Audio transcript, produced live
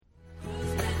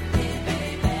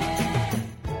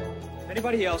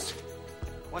anybody else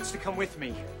wants to come with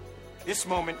me, this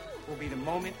moment will be the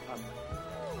moment of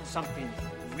something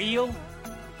real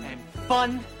and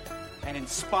fun and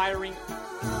inspiring.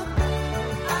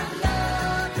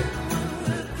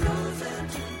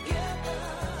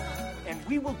 And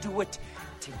we will do it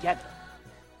together.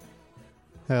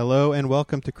 Hello and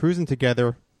welcome to Cruising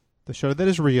Together, the show that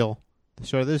is real, the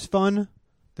show that is fun,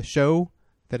 the show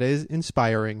that is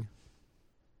inspiring.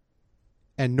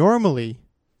 And normally,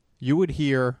 you would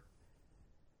hear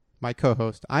my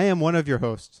co-host. I am one of your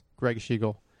hosts, Greg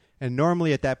Schiegel. And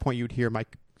normally at that point, you'd hear my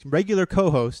regular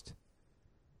co-host,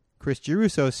 Chris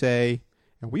Giruso, say,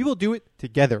 and we will do it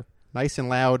together. Nice and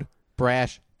loud,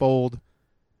 brash, bold,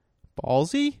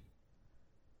 ballsy.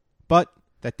 But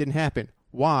that didn't happen.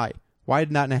 Why? Why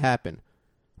did not happen?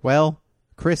 Well,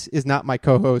 Chris is not my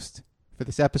co-host for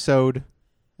this episode.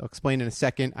 I'll explain in a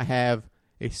second. I have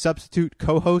a substitute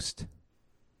co-host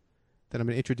that I'm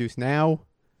going to introduce now.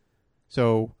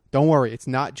 So don't worry, it's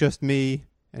not just me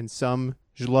and some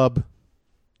schlub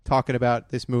talking about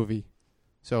this movie.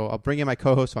 So I'll bring in my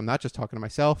co-host, so I'm not just talking to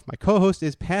myself. My co-host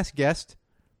is past guest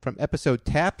from episode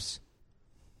Taps,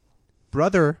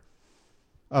 brother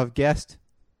of guest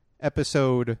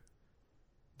episode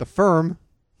The Firm,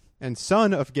 and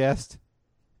son of guest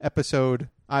episode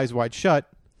Eyes Wide Shut.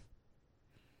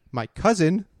 My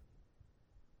cousin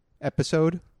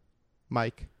episode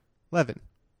Mike Levin.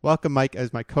 Welcome, Mike,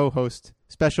 as my co-host,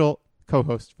 special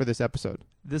co-host for this episode.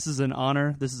 This is an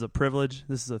honor. This is a privilege.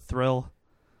 This is a thrill.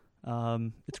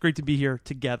 It's great to be here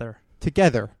together.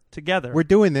 Together. We're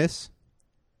doing this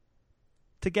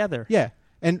together. Yeah.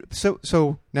 And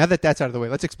so now that that's out of the way,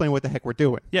 let's explain what the heck we're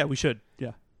doing. Yeah, we should.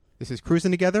 Yeah. This is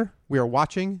Cruising Together. We are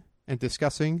watching and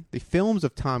discussing the films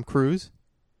of Tom Cruise.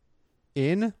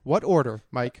 In what order,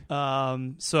 Mike?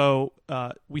 So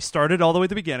we started all the way at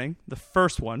the beginning, the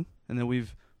first one, and then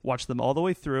we've watched them all the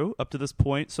way through up to this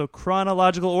point. So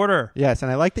chronological order. Yes, and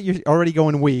I like that you're already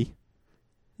going we.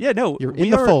 Yeah, no. You're in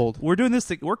the fold. We're doing this.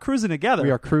 We're cruising together.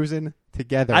 We are cruising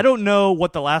together. I don't know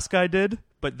what the last guy did,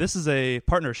 but this is a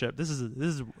partnership. This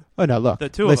is. Oh, no, look. The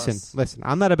two of us. Listen.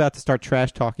 I'm not about to start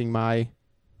trash talking my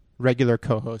regular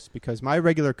co-host, because my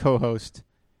regular co-host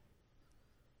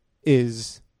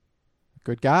is a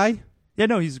good guy. Yeah,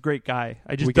 no, he's a great guy.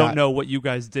 I just don't know what you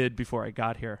guys did before I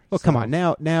got here. Well, come on.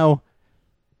 Now,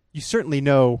 you certainly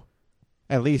know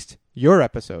at least your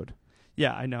episode.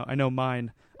 Yeah, I know. I know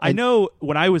mine. I know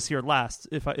when I was here last,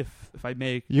 if I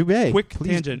may. You may. Quick Please,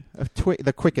 tangent.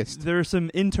 The quickest. There are some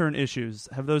intern issues.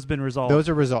 Have those been resolved? Those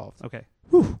are resolved. Okay.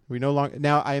 Whew. We no longer.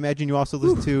 Now, I imagine you also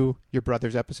listen to your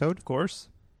brother's episode. Of course.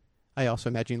 I also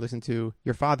imagine you listen to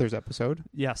your father's episode.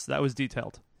 Yes, that was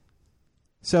detailed.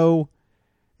 So,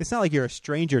 it's not like you're a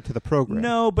stranger to the program.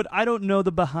 No, but I don't know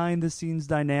the behind-the-scenes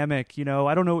dynamic, I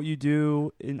don't know what you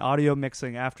do in audio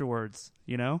mixing afterwards,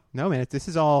 No, man. This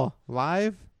is all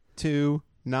live to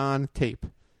non-tape.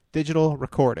 Digital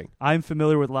recording. I'm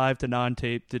familiar with live to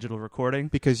non-tape digital recording.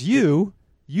 Because you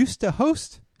used to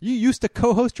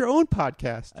co-host your own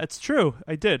podcast. That's true.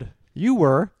 I did. You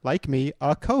were, like me,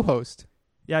 a co-host.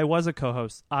 Yeah, I was a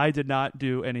co-host. I did not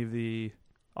do any of the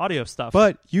audio stuff.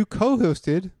 But you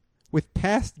co-hosted with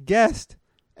past guest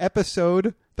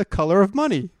episode The Color of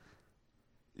Money.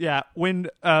 Yeah,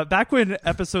 back when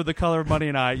episode The Color of Money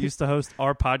and I used to host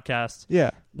our podcast,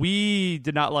 we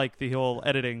did not like the whole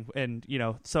editing, and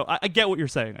so I get what you're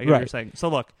saying. What you're saying. So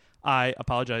look, I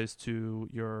apologize to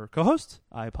your co-host.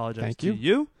 I apologize to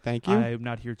you. Thank you. I'm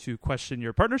not here to question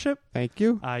your partnership. Thank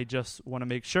you. I just want to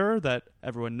make sure that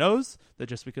everyone knows that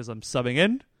just because I'm subbing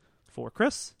in for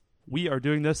Chris, we are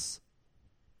doing this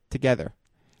together.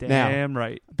 Damn now,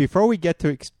 right. Before we get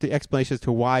to the explanation as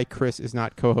to why Chris is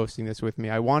not co-hosting this with me,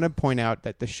 I want to point out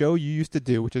that the show you used to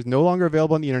do, which is no longer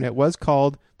available on the internet, was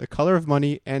called The Color of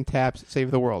Money and Taps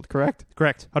Save the World, correct?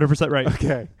 Correct. 100% right.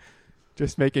 Okay.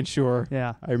 Just making sure.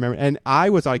 Yeah. I remember. And I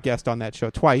was a guest on that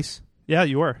show twice. Yeah,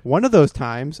 you were. One of those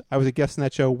times, I was a guest on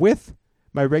that show with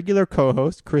my regular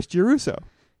co-host, Chris Giruso.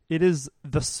 It is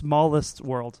the smallest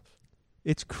world.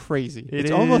 It's crazy.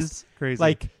 It's almost crazy.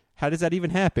 Like, how does that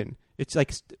even happen? It's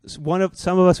like some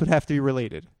of us would have to be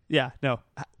related. Yeah, no.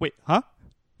 Wait, huh?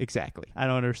 Exactly. I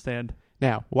don't understand.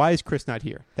 Now, why is Chris not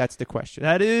here? That's the question.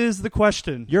 That is the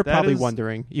question. You're probably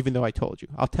wondering, even though I told you.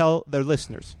 I'll tell the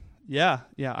listeners. Yeah.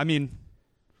 I mean,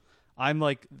 I'm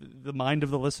like the mind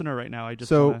of the listener right now. I just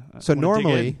so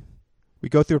normally we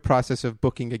go through a process of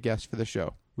booking a guest for the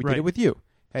show. We did it with you.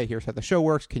 Hey, here's how the show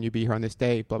works. Can you be here on this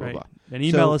day? Blah blah blah. An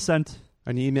email is sent.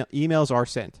 Emails are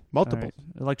sent. Multiple. Right.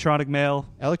 Electronic mail.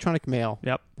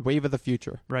 Yep. Wave of the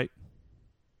future. Right.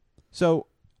 So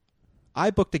I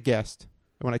booked a guest,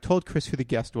 and when I told Chris who the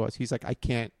guest was, he's like, I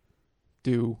can't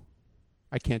do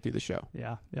the show.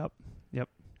 Yeah. Yep.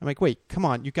 I'm like, wait, come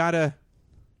on, you gotta,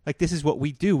 like, this is what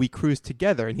we do. We cruise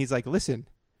together. And he's like, listen,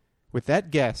 with that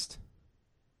guest,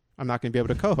 I'm not going to be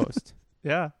able to co-host.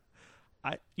 Yeah.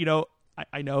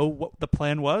 I know what the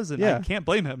plan was, and I can't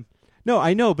blame him. No,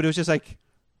 I know, but it was just like,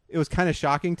 it was kind of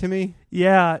shocking to me.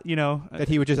 Yeah, that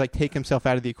he would just like take himself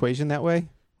out of the equation that way.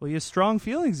 Well, he has strong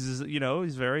feelings.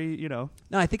 He's very, No,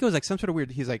 I think it was like some sort of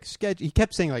weird. He's like he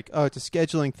kept saying like, oh, it's a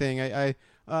scheduling thing.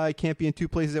 I can't be in two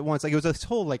places at once. Like it was this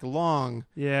whole like long.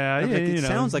 Yeah, like, it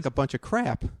sounds like a bunch of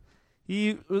crap.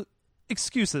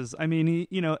 Excuses. I mean,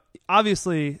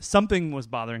 obviously something was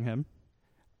bothering him.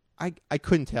 I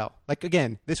couldn't tell. Like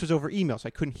again, this was over email, so I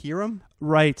couldn't hear him.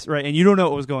 Right, and you don't know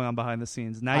what was going on behind the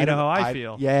scenes. Now you know how I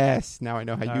feel. Yes, now I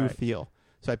know how you feel.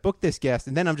 So I booked this guest,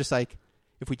 and then I'm just like,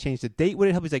 if we change the date, would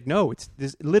it help? He's like, no, it's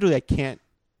this. Literally, I can't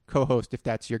co-host if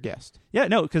that's your guest. Yeah,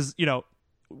 no, because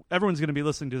everyone's going to be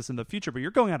listening to this in the future, but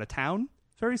you're going out of town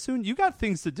very soon. You got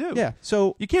things to do. Yeah,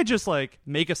 so you can't just like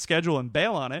make a schedule and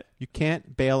bail on it. You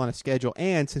can't bail on a schedule,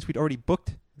 and since we'd already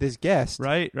booked this guest,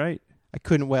 right, I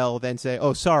couldn't then say,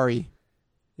 oh, sorry.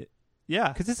 Yeah,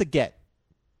 because it's a get.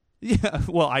 Yeah,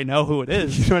 well, I know who it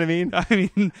is. You know what I mean? I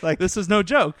mean, like this is no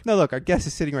joke. No, look, our guest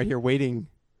is sitting right here waiting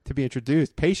to be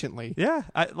introduced patiently. Yeah,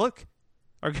 look,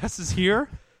 our guest is here.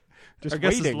 Just our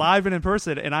guest is live and in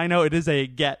person, and I know it is a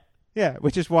get. Yeah,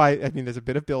 which is why, I mean, there's a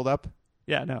bit of build-up.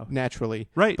 Yeah, no. Naturally.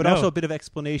 Right, but also a bit of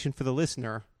explanation for the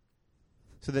listener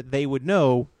so that they would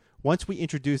know once we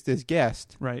introduce this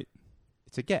guest, right,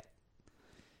 it's a get.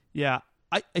 Yeah,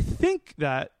 I think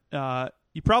that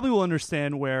you probably will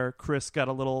understand where Chris got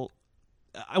a little,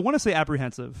 I want to say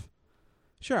apprehensive.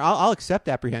 Sure, I'll accept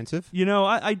apprehensive.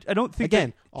 I don't think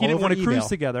again he didn't want to cruise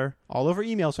together. All over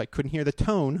email, so I couldn't hear the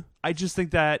tone. I just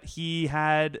think that he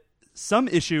had some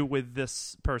issue with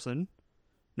this person.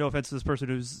 No offense to this person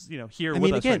who's here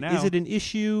with us right now. Is it an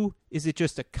issue? Is it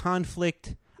just a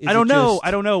conflict? I don't know.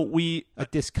 A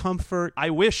discomfort. I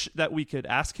wish that we could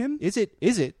ask him. Is it?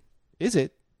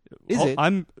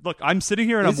 I'm sitting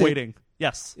here and I'm waiting.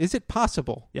 Yes. Is it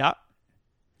possible? Yeah.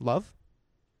 Love?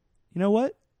 You know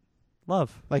what?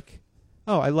 Love. Like,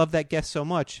 oh, I love that guest so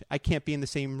much. I can't be in the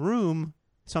same room.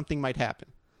 Something might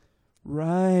happen.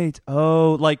 Right.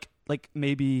 Oh, like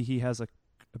maybe he has a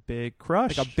big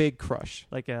crush. Like a big crush.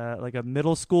 Like a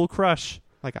middle school crush.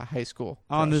 Like a high school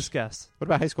crush. On this guest. What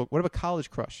about high school? What about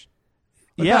college crush?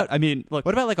 Look.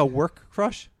 What about like a work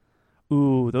crush?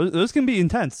 Ooh, those can be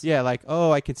intense. Yeah, like,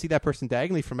 oh, I can see that person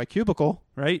diagonally from my cubicle.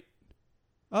 Right.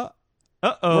 Work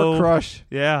crush.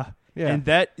 Yeah. And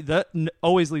that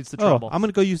always leads to trouble. I'm going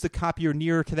to go use the copier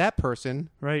nearer to that person.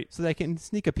 Right. So that I can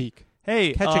sneak a peek.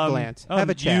 Hey. Catch a glance. Have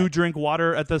a chat. You drink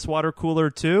water at this water cooler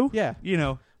too? Yeah.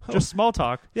 Just small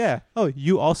talk. Yeah. Oh,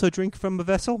 you also drink from a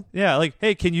vessel? Yeah. Like,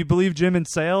 hey, can you believe Jim in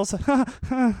sales?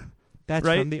 That's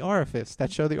right? From The Orifice.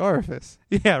 That show, The Orifice.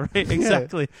 Yeah, right.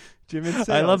 Exactly. Jim in sales.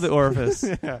 I love The Orifice.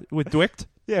 Yeah. With Dwicht?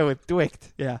 Yeah, with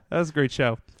Dwicht. Yeah. That was a great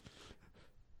show.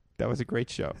 That was a great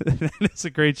show. It's a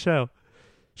great show.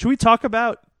 Should we talk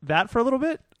about that for a little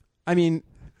bit? I mean,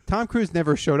 Tom Cruise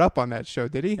never showed up on that show,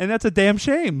 did he? And that's a damn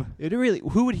shame.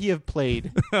 Who would he have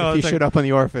played if he showed up on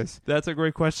The Orifice? That's a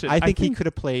great question. I think he could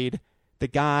have played the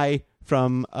guy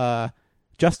from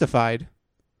Justified,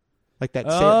 like that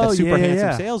super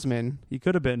handsome salesman. He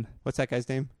could have been. What's that guy's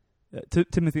name?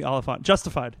 Timothy Olyphant.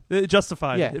 Justified.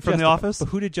 Justified. Yeah, from The Office. But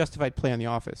who did Justified play on The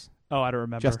Office? Oh, I don't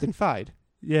remember. Justin Fide.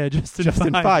 Yeah, Justin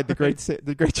Fide,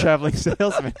 the great traveling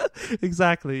salesman.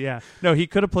 Exactly. Yeah. No, he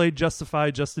could have played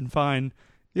Justified, Justin Fine.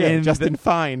 Yeah, Justin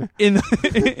Fine in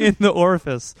The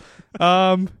Orifice.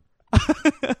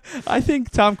 I think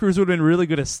Tom Cruise would have been really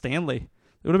good as Stanley.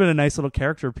 It would have been a nice little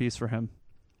character piece for him.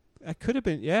 It could have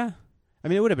been, yeah. I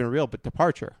mean, it would have been a real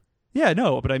departure. Yeah,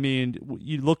 no, but I mean,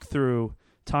 you look through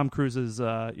Tom Cruise's.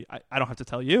 I don't have to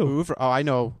tell you. I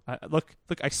know. Look,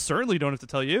 I certainly don't have to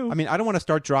tell you. I mean, I don't want to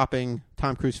start dropping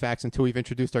Tom Cruise facts until we've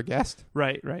introduced our guest.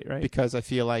 Right. Because I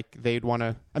feel like they'd want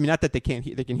to. I mean, not that they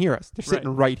can't. They can hear us. They're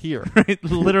sitting right here. Right,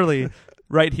 literally,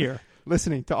 right here,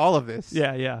 listening to all of this.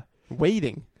 Yeah.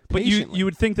 Waiting. But you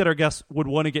would think that our guest would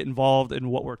want to get involved in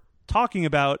what we're talking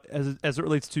about as it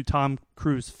relates to Tom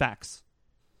Cruise facts.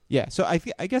 Yeah. So I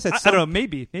guess I don't know.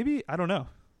 Maybe I don't know.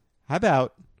 How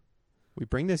about we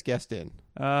bring this guest in?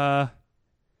 Are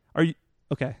you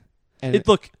okay? And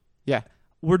yeah,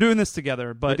 we're doing this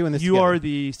together, but you are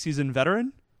the seasoned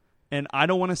veteran, and I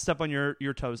don't want to step on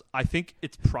your toes. I think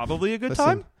it's probably a good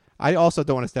time. I also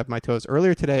don't want to step on my toes.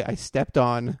 Earlier today, I stepped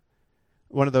on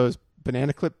one of those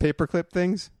banana clip, paper clip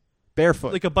things,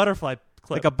 barefoot, like a butterfly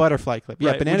clip. Like a butterfly clip. Yeah,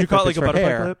 right. banana Would you clip call it like a butterfly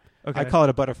hair. clip? Okay. I call it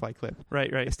a butterfly clip.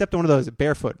 Right. I stepped on one of those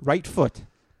barefoot, right foot.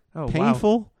 Oh,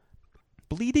 painful, wow.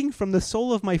 bleeding from the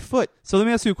sole of my foot. So let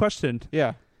me ask you a question.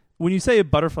 Yeah. When you say a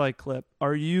butterfly clip,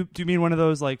 do you mean one of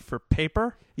those like for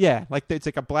paper? Yeah, like it's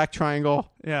like a black triangle.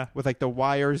 Yeah. With like the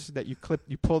wires that you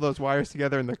pull those wires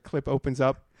together and the clip opens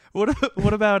up.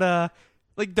 What about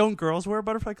like don't girls wear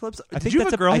butterfly clips? I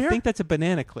think that's a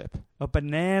banana clip. A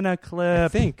banana clip. I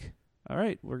think. All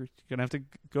right, we're gonna have to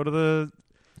go to the.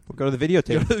 We'll go to the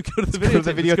videotape. Go to the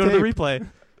videotape. Go to the replay.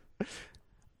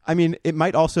 I mean, it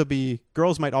might also be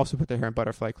girls might also put their hair in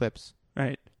butterfly clips.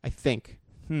 Right. I think.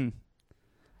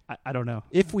 I don't know.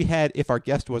 If our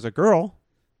guest was a girl,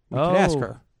 we could ask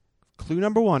her. Clue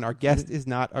number 1: our guest is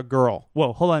not a girl.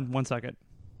 Whoa, hold on 1 second.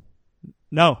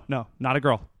 No, not a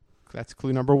girl. That's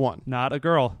clue number 1. Not a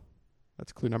girl.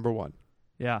 That's clue number 1.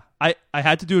 Yeah, I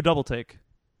had to do a double take.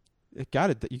 You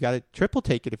got to triple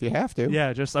take it if you have to.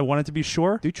 Yeah, just I wanted to be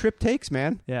sure. Do trip takes,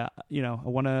 man. Yeah, I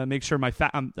want to make sure my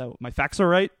facts are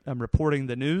right. I'm reporting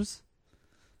the news.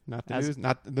 Not the news,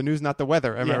 not the news, not the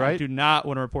weather. Am I right? I do not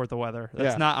want to report the weather.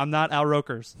 I'm not Al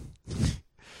Rokers.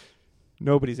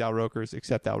 Nobody's Al Rokers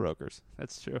except Al Rokers.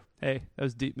 That's true. Hey, that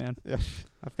was deep, man. Yeah,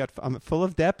 I'm full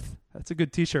of depth. That's a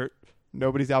good T-shirt.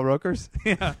 Nobody's Al Rokers.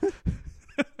 Yeah,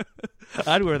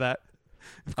 I'd wear that.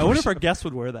 I wonder if our guests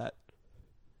would wear that.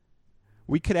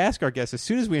 We could ask our guests as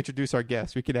soon as we introduce our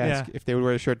guests. We could ask if they would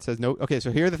wear a shirt that says no. Okay,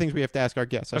 so here are the things we have to ask our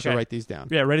guests. I should write these down.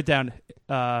 Yeah, write it down.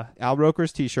 Al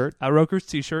Roker's T-shirt. Al Roker's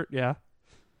T-shirt. Yeah.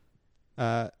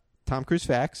 Tom Cruise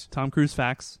facts. Tom Cruise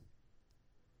facts.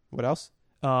 What else?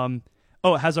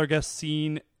 Has our guest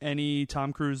seen any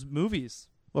Tom Cruise movies?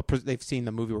 Well, they've seen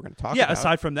the movie we're going to talk about. Yeah.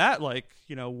 Aside from that,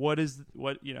 what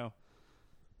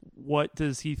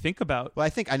does he think about? Well, I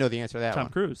think I know the answer to that one.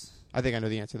 Tom Cruise. I think I know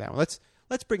the answer to that one.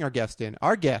 Let's bring our guest in.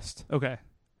 Our guest. Okay.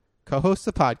 Co-hosts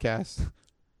the podcast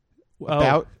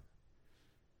about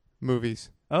movies.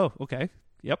 Oh, okay.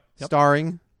 Yep.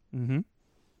 Starring a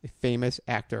famous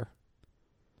actor.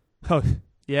 Oh,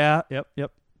 yeah.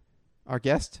 Yep. Our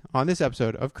guest on this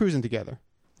episode of Cruising Together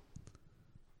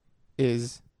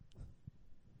is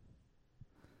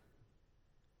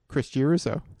Chris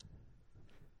Girusso.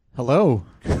 Hello.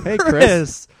 Hey,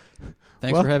 Chris.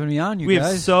 Thanks for having me on, you guys. We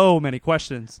have so many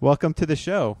questions. Welcome to the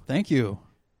show. Thank you.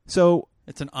 So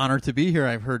it's an honor to be here.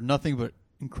 I've heard nothing but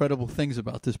incredible things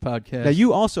about this podcast. Now,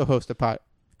 you also co-host a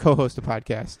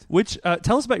podcast. Which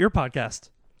tell us about your podcast.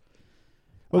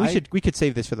 Well, we could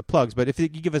save this for the plugs, but if you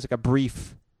give us like a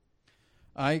brief.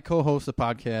 I co-host a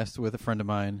podcast with a friend of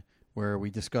mine where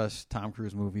we discuss Tom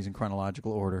Cruise movies in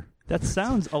chronological order. That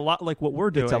sounds a lot like what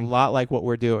we're doing. It's a lot like what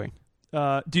we're doing.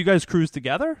 Do you guys cruise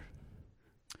together?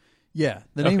 Yeah,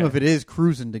 the name of it is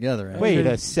Cruising Together. Actually. Wait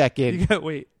a second.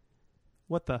 Wait.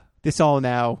 What the? This all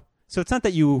now. So it's not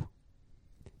that you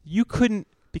couldn't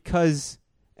because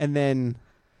and then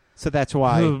so that's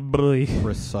why. Oh, boy.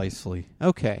 Precisely.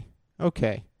 Okay.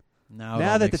 Now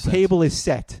that the sense. table is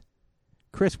set,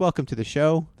 Chris, welcome to the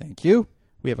show. Thank you.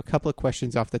 We have a couple of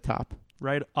questions off the top.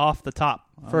 Right off the top.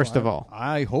 First of all,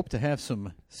 I hope to have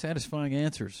some satisfying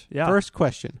answers. Yeah. First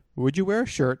question: would you wear a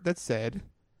shirt that said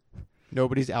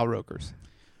 "Nobody's Al Rokers"?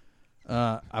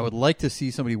 I would like to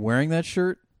see somebody wearing that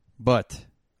shirt, but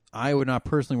I would not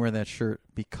personally wear that shirt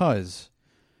because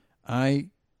I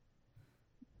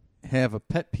have a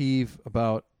pet peeve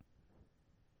about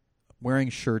wearing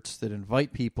shirts that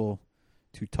invite people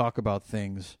to talk about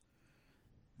things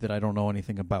that I don't know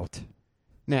anything about.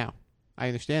 Now, I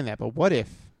understand that, but what if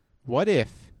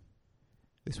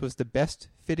this was the best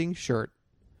fitting shirt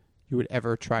you would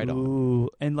ever tried on? Ooh,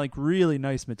 and like really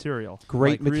nice material.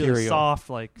 Great like material. Really soft,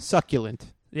 like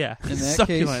succulent. Yeah. In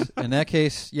that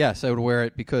case, yes, I would wear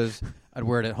it because I'd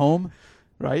wear it at home.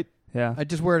 Right? Yeah. I'd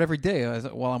just wear it every day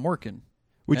while I'm working.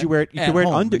 Would you wear it? You could wear it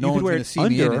under. No you could one's wear going it to see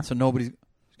me in it, so nobody's.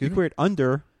 You could wear it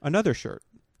under another shirt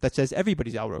that says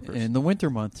 "Everybody's Al Rokers" in the winter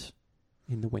months.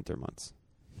 In the winter months.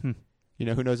 You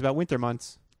know who knows about winter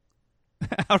months?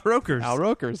 Al Rokers. Al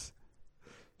Rokers.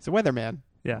 It's a weatherman.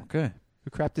 Yeah. Okay. Who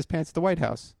crapped his pants at the White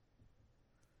House.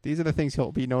 These are the things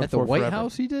he'll be known at for the White forever.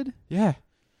 House he did? Yeah.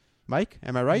 Mike,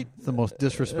 am I right? It's the most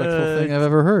disrespectful thing I've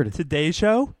ever heard. Today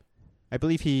Show? I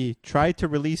believe he tried to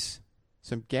release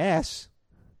some gas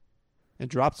and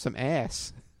dropped some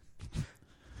ass.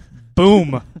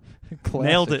 Boom.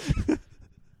 Nailed it.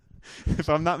 If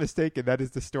I'm not mistaken, that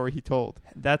is the story he told.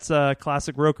 That's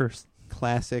classic Rokers.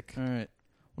 Classic. All right.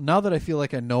 Well, now that I feel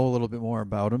like I know a little bit more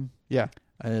about him, yeah,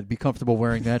 I'd be comfortable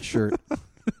wearing that shirt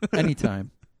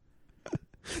anytime.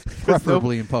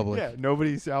 Preferably in public. Yeah,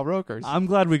 nobody's Al Rokers. I'm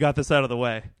glad we got this out of the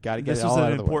way. Got to get this it all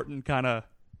out of the way. This was an important kind of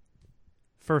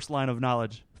first line of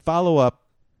knowledge. Follow-up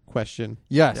question.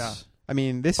 Yes. Yeah. I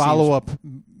mean, this follow up.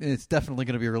 It's definitely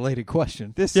going to be a related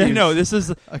question. This Yeah, seems, no, this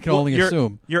is. I can only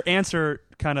assume. Your answer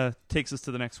kind of takes us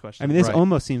to the next question. I mean, this Right.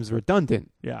 almost seems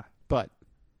redundant. yeah. But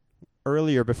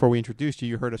earlier, before we introduced you,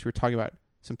 you heard us. We were talking about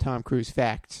some Tom Cruise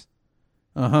facts.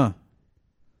 Uh-huh.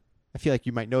 I feel like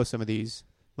you might know some of these,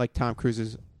 like Tom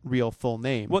Cruise's real full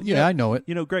name. Well, Yeah, I know it.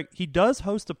 You know, Greg, he does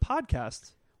host a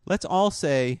podcast. Let's all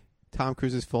say Tom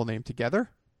Cruise's full name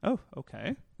together. Oh,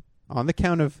 okay. On the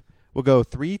count of, we'll go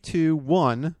 3, 2,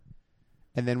 1,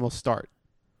 and then we'll start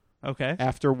Okay.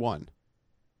 after 1.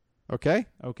 Okay?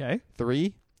 Okay.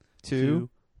 3, 2,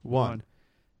 1.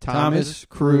 Thomas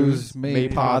Cruise, may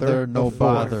bother, no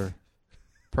bother.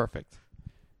 Perfect.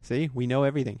 See, we know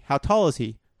everything. How tall is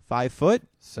he? 5 foot?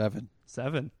 7.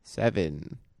 7.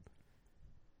 7.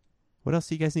 What else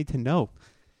do you guys need to know?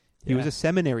 He Yeah. was a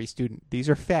seminary student. These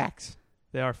are facts.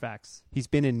 They are facts. He's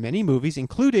been in many movies,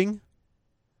 including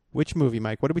which movie,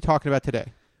 Mike? What are we talking about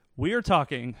today? We are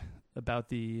talking about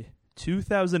the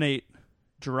 2008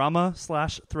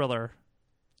 drama/thriller.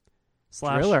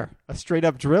 Driller. A straight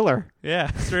up driller.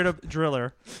 Yeah, straight up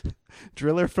driller.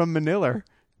 Driller from Manila.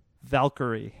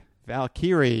 Valkyrie.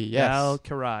 Valkyrie, yes.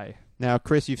 Valkyrie. Now,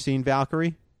 Chris, you've seen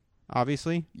Valkyrie,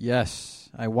 obviously. Yes.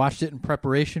 I watched it in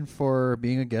preparation for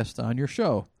being a guest on your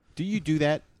show. Do you do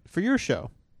that for your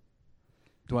show?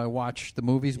 Do I watch the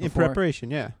movies In before? preparation,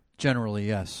 yeah. Generally,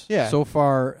 yes. Yeah. So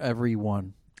far, every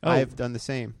one. Oh. I've done the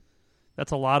same.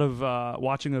 That's a lot of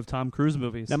watching of Tom Cruise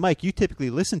movies. Now, Mike, you typically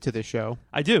listen to this show.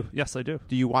 I do. Yes, I do.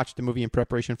 Do you watch the movie in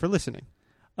preparation for listening?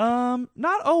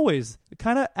 Not always. It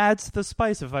kind of adds to the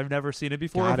spice if I've never seen it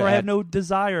before, Gotta or I add- have no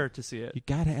desire to see it. You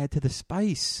got to add to the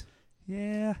spice.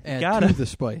 Yeah, you Add gotta. to the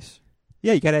spice.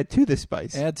 Yeah, you got to add to the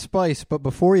spice. Add spice, but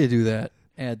before you do that,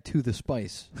 add to the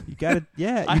spice. You got to,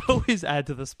 yeah. I always add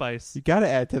to the spice. You got to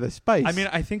add to the spice. I mean,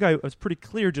 I think I was pretty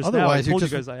clear just Otherwise, now. I you're told you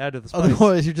just- guys I add to the spice.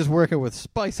 Otherwise, you're just working with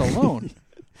spice alone.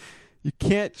 you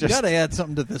can't You just. got to add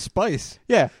something to the spice.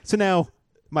 Yeah. So now,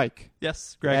 Mike,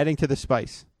 Yes, you're Greg. adding to the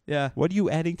spice. Yeah. What are you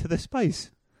adding to the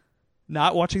spice?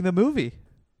 Not watching the movie.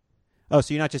 Oh,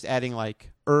 so you're not just adding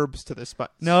like herbs to the spice?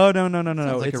 No.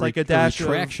 Sounds It's a like re- a dash of...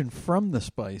 retraction from the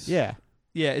spice. Yeah,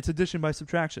 Yeah, it's addition by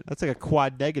subtraction. that's like a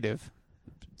quad negative.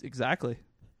 Exactly.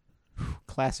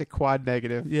 Classic quad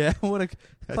negative. Yeah, what a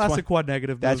classic quad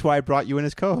negative move. That's why I brought you in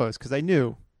as co-host, because I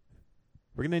knew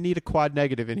we're gonna need a quad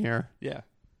negative in here. Yeah.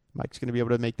 Mike's gonna be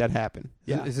able to make that happen.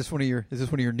 Yeah. Is this one of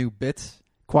your new bits?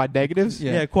 Quad negatives,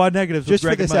 Yeah. Yeah, quad negatives with just for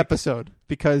Greg and this Mike. episode,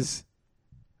 because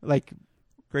like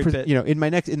Great bit. you know, in the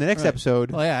next Right.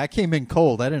 episode, Well, yeah, I came in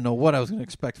cold. I didn't know what I was going to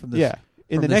expect from this. yeah.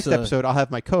 In from the this, next episode, I'll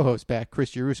have my co-host back,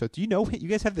 Chris Girusso. Do you know him? You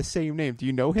guys have the same name. Do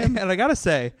you know him? And I gotta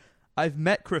say, I've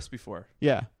met Chris before.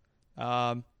 Yeah.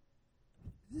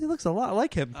 He looks a lot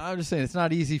like him. I'm just saying it's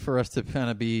not easy for us to kind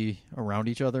of be around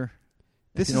each other.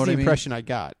 This You is know what the I mean? impression I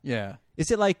got. Yeah.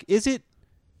 Is it like is it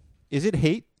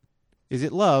hate? Is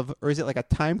it love? Or is it like a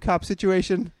time cop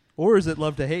situation Or is it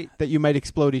love to hate? that you might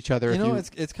explode each other? You if know, you,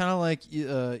 it's kind of like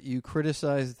you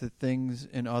criticize the things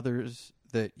in others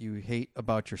that you hate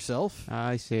about yourself.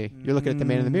 I see. You're looking at the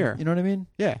man in the mirror. You know what I mean?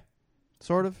 Yeah.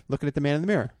 Sort of. Looking at the man in the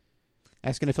mirror.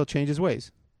 Asking if he'll change his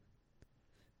ways.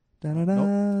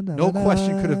 No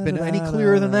question could have been any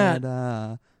clearer than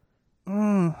that.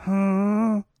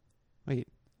 Wait,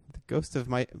 the ghost of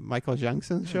Michael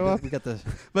Jackson show up? We got the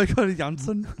Michael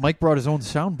Janssen. Mike brought his own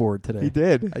soundboard today. He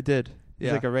did. I did. He's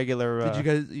Yeah. like a regular.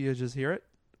 Did you just hear it?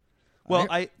 Well,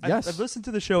 Yes. I've listened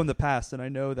to the show in the past, and I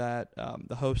know that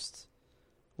the host,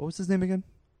 what was his name again?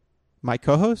 my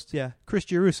co-host? Yeah, Chris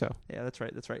Girusso. yeah, that's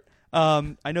right, that's right.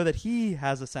 I know that he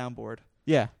has a soundboard,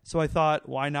 Yeah. so I thought,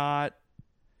 why not?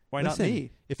 Why Listen, not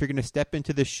me? If you're going to step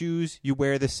into the shoes, you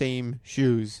wear the same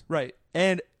shoes. Right.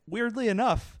 And weirdly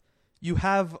enough, you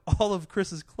have all of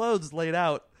Chris's clothes laid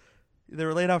out. They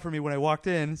were laid out for me when I walked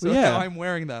in, so Well, yeah. now I'm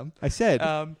wearing them. I said,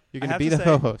 I you're going to have be to the say,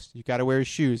 co-host. You got to wear his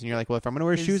shoes. And you're like, well, if I'm going to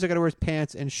wear His- shoes, I got to wear his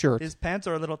pants and shirt. His pants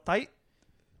are a little tight,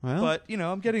 Well, but,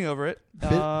 I'm getting over it.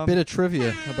 Bit of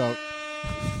trivia about.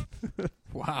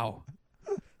 Wow.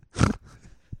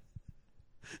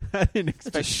 I didn't That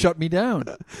expect just shut me down.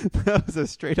 that was a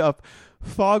straight up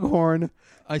foghorn.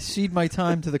 I cede my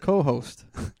time to the co-host.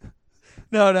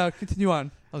 No, continue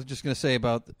on. I was just going to say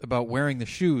about wearing the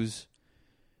shoes.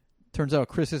 Turns out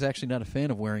Chris is actually not a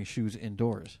fan of wearing shoes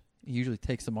indoors. He usually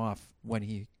takes them off when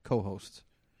he co-hosts.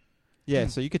 Yeah,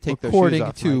 so you could take According those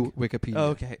shoes off. to Mike. Wikipedia. Oh,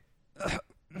 okay.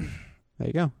 There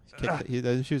you go.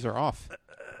 Those shoes are off.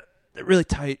 They're really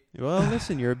tight. Well,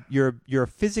 listen, you're a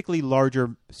physically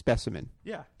larger specimen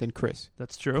Yeah, than Chris.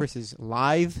 that's true. Chris is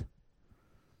lithe,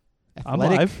 I'm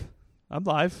athletic. live. I'm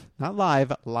live. Not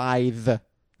live, lithe.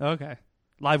 Okay.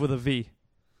 Live with a V.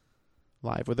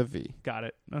 Live with a V. Got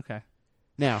it. Okay.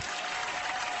 Now,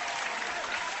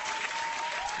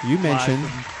 you mentioned.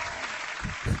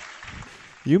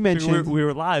 We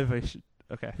were live.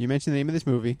 Okay. You mentioned the name of this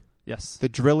movie. Yes. The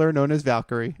driller known as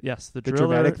Valkyrie. Yes. The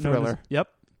dramatic thriller. Yep.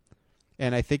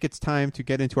 And I think it's time to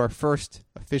get into our first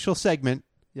official segment.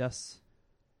 Yes.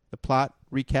 The plot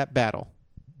recap battle.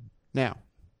 Now,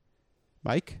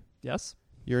 Mike. Yes.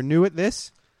 You're new at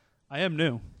this. I am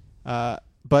new.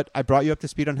 But I brought you up to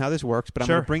speed on how this works. But I'm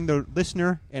Sure. going to bring the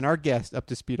listener and our guest up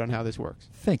to speed on how this works.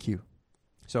 Thank you.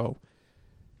 So,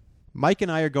 Mike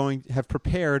and I are going to have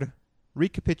prepared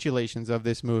recapitulations of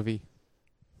this movie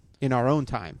in our own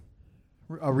time.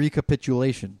 A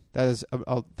recapitulation. That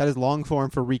is long form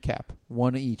for recap.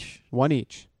 One each. One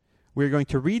each. We're going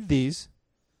to read these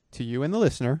to you and the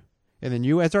listener, and then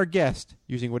you as our guest,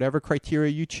 using whatever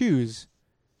criteria you choose,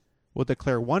 will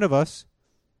declare one of us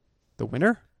the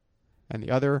winner and the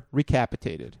other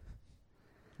recapitated.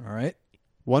 All right.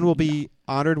 One will be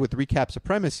honored with recap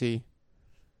supremacy,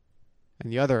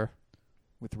 and the other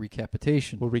with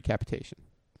recapitation. will recapitation.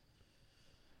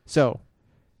 So,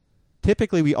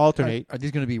 typically we alternate. Are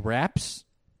these going to be raps?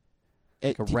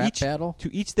 Like a rap battle?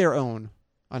 To each their own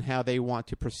on how they want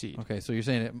to proceed. Okay, so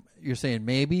you're saying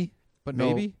maybe, but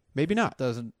maybe, maybe not.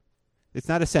 Doesn't. It's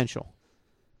not essential.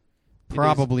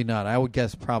 Probably not. I would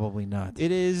guess probably not.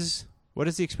 It is. What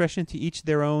is the expression? To each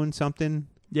their own something.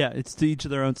 Yeah, it's to each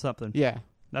their own something. Yeah,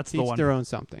 that's to the each one. their own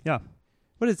something. Yeah.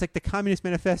 What is it, like the Communist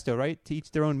Manifesto, right? To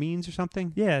each their own means or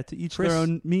something. Yeah, to each Chris? their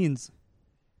own means.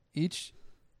 Each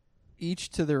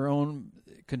to their own.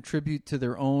 Contribute to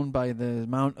their own by the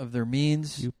amount of their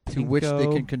means, to which they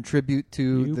can contribute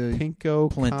to the pinko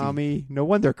plenty. Commie. No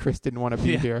wonder Chris didn't want to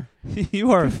be here.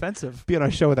 You are offensive. Be on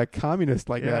a show with a communist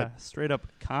like that. Straight up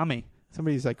commie.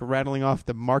 Somebody's like rattling off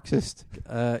the Marxist.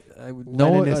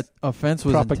 No offense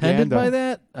was intended by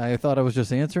that. I thought I was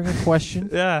just answering a question.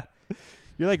 Yeah.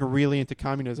 You're like really into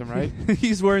communism, right?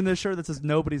 He's wearing this shirt that says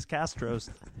 "Nobody's Castros."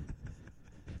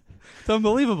 It's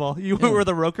unbelievable. You wear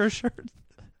the Roker shirt.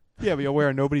 Yeah, but you'll wear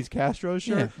a Nobody's Castro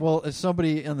shirt? Yeah. Well, if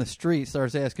somebody on the street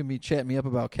starts chatting me up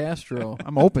about Castro,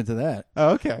 I'm open to that.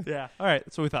 Oh, okay. Yeah. All right.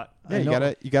 That's what we thought. Yeah,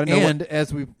 you gotta know. And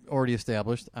as we've already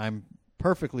established, I'm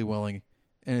perfectly willing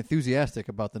and enthusiastic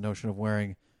about the notion of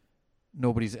wearing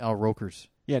Nobody's Al Roker's.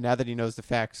 Yeah, now that he knows the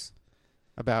facts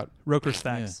about Roker's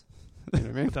facts. You know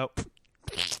what I mean? Without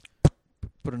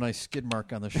put a nice skid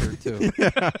mark on the shirt too.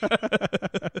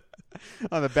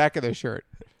 On the back of the shirt.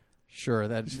 Sure,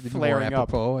 that's flaring more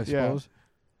apropos, up. I suppose.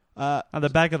 On the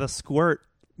back of the squirt.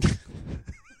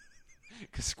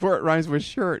 Squirt rhymes with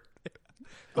shirt.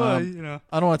 I don't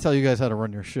want to tell you guys how to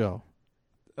run your show.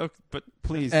 Okay, but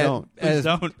please don't. Please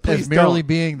don't. As merely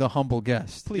being the humble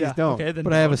guest. Please don't. Okay, then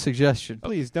but I have a suggestion.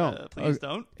 Please don't. Please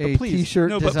don't. A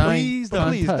T-shirt design please don't.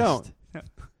 Please don't.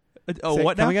 Oh,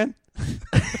 what now? Come again?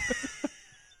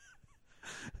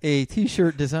 A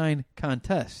T-shirt design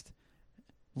contest.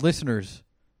 Listeners,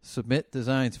 submit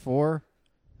designs for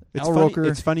Al Roker.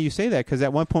 It's funny you say that because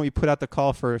at one point we put out the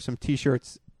call for some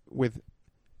T-shirts with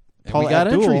Paul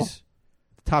Abdul, entries.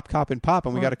 Top Cop and Pop,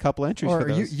 and we got a couple entries for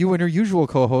those. You and your usual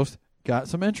co-host got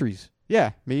some entries.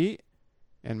 Yeah, me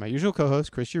and my usual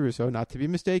co-host, Chris Girusso, not to be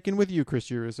mistaken with you, Chris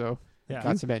Girusso,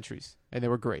 got some entries, and they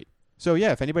were great. So,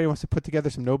 yeah, if anybody wants to put together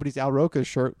some Nobody's Al Roker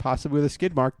shirt, possibly with a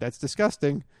skid mark, that's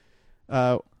disgusting.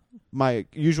 My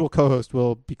usual co-host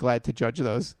will be glad to judge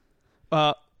those.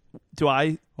 Do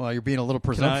I? Well, you're being a little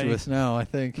presumptuous now, I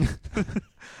think.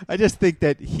 I just think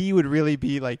that he would really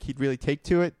be like, he'd really take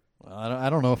to it. Well, I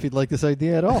don't know if he'd like this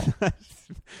idea at all.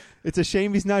 It's a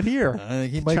shame he's not here. I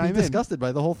think he might be disgusted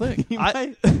by the whole thing.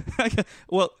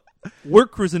 Well, we're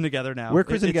cruising together now. We're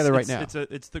cruising together right now.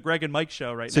 It's the Greg and Mike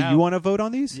show now. So you want to vote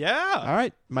on these? Yeah. All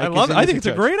right. Mike I love it. I think it's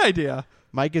a great idea.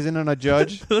 Mike is in on a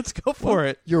judge. Let's go for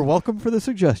it. You're welcome for the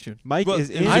suggestion. Mike is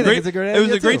in. I think it's a great idea. It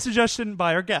was a great suggestion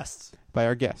by our guests.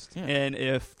 Yeah. And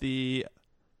if the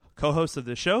co-host of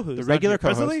the show, who's the regular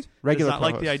co-host, does not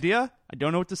like the idea, I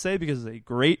don't know what to say because it's a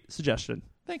great suggestion.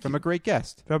 Thank from you. a great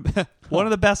guest. From one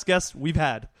of the best guests we've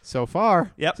had. So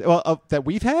far. Yep. Well, that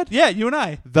we've had? Yeah, you and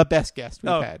I. The best guest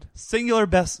we've had. Singular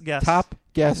best guest. Top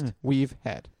guest we've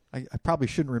had. I probably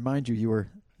shouldn't remind you were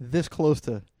this close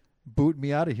to booting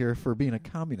me out of here for being a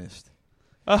communist.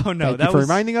 Oh, no. Thank you for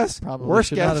reminding us. Probably worst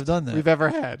should guest not have done that. we've ever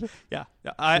had. Yeah.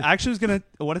 I actually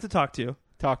wanted to talk to you.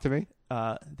 Talk to me.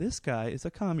 This guy is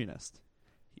a communist.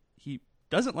 He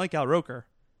doesn't like Al Roker.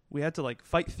 We had to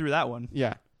fight through that one.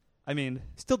 Yeah. I mean,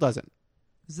 still doesn't.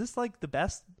 Is this the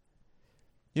best?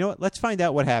 You know what? Let's find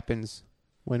out what happens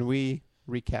when we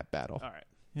recap battle. All right.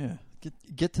 Yeah.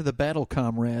 Get to the battle,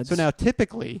 comrades. So now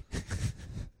typically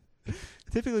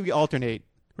we alternate.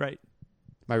 Right.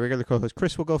 my regular co-host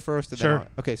Chris will go first. And Sure. Then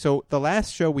okay, so the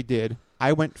last show we did,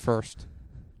 I went first,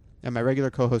 and my regular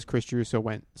co-host Chris Druso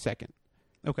went second.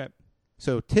 Okay.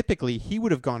 So typically he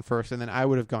would have gone first, and then I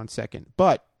would have gone second.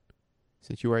 But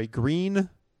since you are a green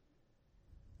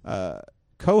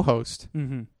co-host,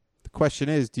 Mm-hmm. the question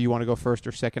is, do you want to go first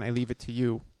or second? I leave it to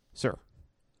you, sir.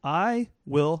 I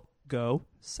will go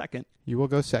second. You will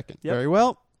go second. Yep. Very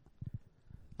well.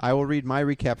 I will read my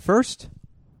recap first.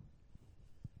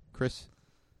 Chris,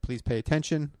 please pay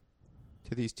attention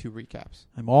to these two recaps.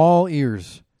 I'm all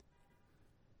ears.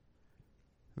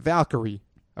 Valkyrie,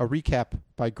 a recap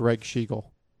by Greg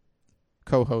Schiegel,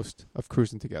 co-host of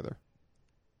Cruising Together.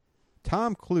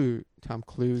 Tom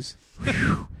Cruise.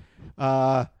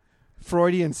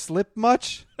 Freudian slip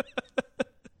much?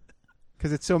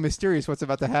 Because it's so mysterious what's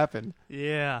about to happen.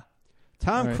 Yeah.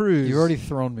 Tom All right, Cruise. You already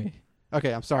thrown me.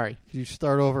 Okay, I'm sorry. Could you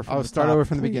start over from I'll the start top, over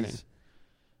from the please? beginning.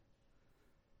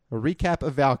 A recap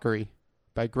of Valkyrie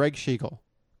by Greg Schiegel,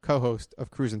 co-host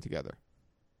of Cruising Together.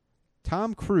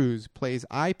 Tom Cruise plays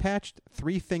eye-patched,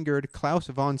 three-fingered Klaus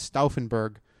von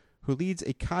Stauffenberg, who leads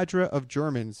a cadre of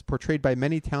Germans portrayed by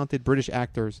many talented British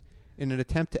actors in an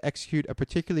attempt to execute a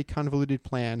particularly convoluted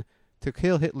plan to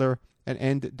kill Hitler and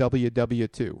end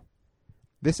WW2.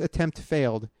 This attempt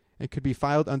failed and could be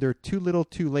filed under Too Little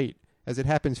Too Late, as it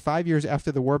happens 5 years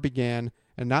after the war began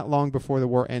and not long before the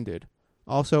war ended.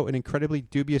 Also, an incredibly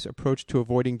dubious approach to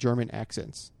avoiding German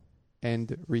accents.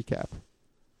 End recap.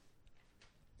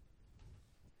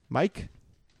 Mike?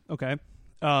 Okay.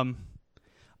 I'm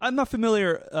not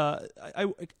familiar.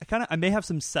 I may have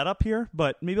some setup here,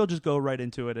 but maybe I'll just go right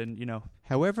into it and,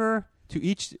 However, to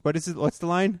each... What's the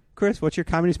line, Chris? What's your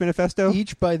Communist Manifesto?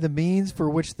 Each by the means for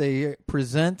which they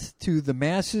present to the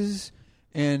masses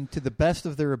and to the best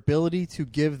of their ability to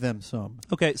give them some.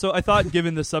 Okay, so I thought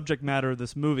given the subject matter of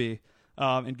this movie,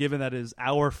 and given that it is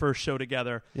our first show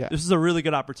together, this is a really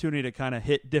good opportunity to kind of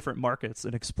hit different markets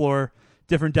and explore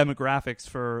different demographics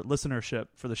for listenership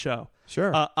for the show.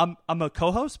 Sure. I'm a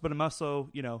co-host, but I'm also,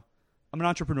 I'm an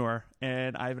entrepreneur,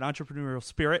 and I have an entrepreneurial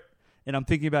spirit, and I'm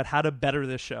thinking about how to better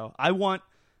this show. I want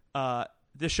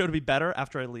this show to be better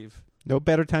after I leave. No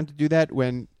better time to do that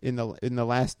when in the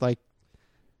last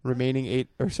remaining 8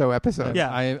 or so episodes.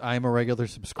 Yeah. I'm a regular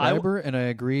subscriber, and I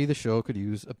agree the show could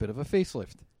use a bit of a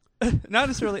facelift. Not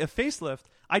necessarily a facelift.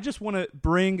 I just want to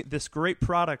bring this great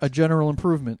product, A general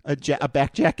improvement. A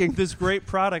backjacking. this great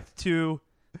product to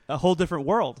a whole different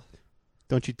world.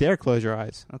 Don't you dare close your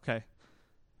eyes. Okay.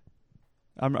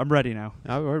 I'm ready now.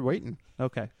 Now we're waiting.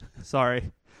 Okay.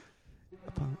 Sorry.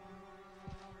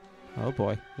 Oh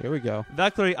boy. Here we go.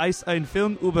 Valkyrie ist ein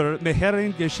Film über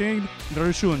mehreren Geschehen.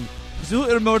 So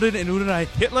ermorden in Unreich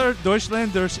Hitler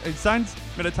Deutschland durch Einsatz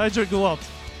militärischer Gewalt.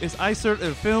 Ist eiser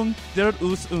Film, der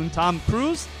uns und Tom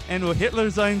Cruise und Hitler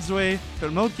sein Zwei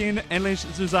vermutlich ähnlich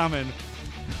zusammen.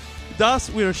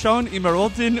 Das wir schon immer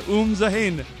wollten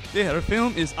sehen. Der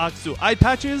Film ist auch zu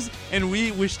Eye-Patches und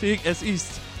wie wichtig es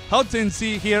ist. Halten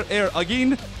Sie hier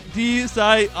again, die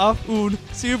sei auf und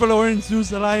sie verloren zu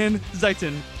Seiten.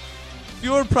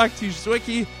 Für praktisch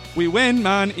Zwecke, wie wenn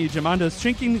man jemandes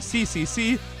Trinken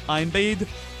CCC einbad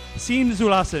sehen zu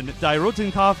lassen. Die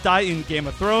Rotenkopf, die in Game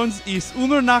of Thrones, ist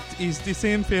Nacht ist die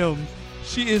same Film.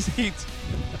 She is Heat.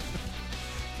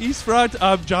 Ist fragt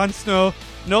ob Jon Snow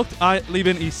noch ein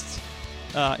Leben ist.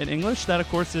 In English, that of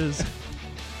course is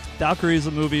Valkyrie is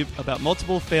a movie about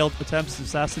multiple failed attempts to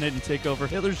assassinate and take over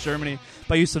Hitler's Germany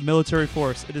by use of military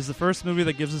force. It is the first movie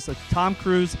that gives us a Tom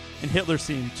Cruise and Hitler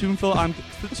scene, two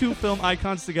film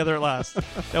icons together at last,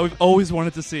 that we've always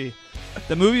wanted to see.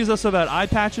 The movie is also about eye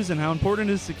patches and how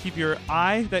important it is to keep your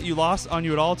eye that you lost on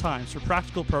you at all times for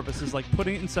practical purposes, like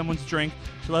putting it in someone's drink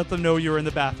to let them know you're in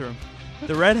the bathroom.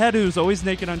 The redhead who's always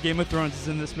naked on Game of Thrones is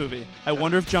in this movie. I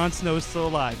wonder if Jon Snow is still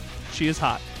alive. She is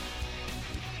hot.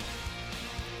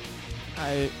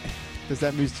 Does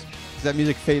that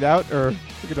music fade out, or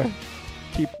we're gonna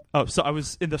keep? Oh, so I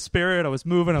was in the spirit. I was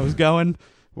moving. I was going.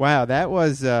 Wow, that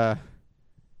was the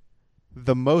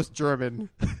most German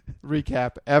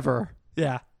recap ever.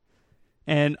 Yeah,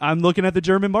 and I'm looking at the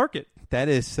German market. That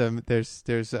is some. There's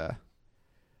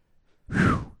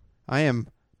I am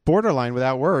borderline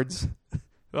without words.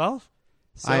 Well,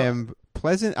 I am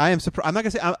pleasant. I am surprised. I'm not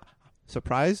gonna say I'm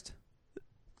surprised,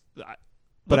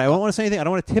 but I won't want to say anything. I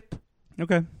don't want to tip.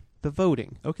 Okay. The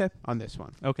voting. Okay. On this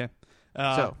one. Okay.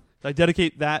 So I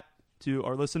dedicate that to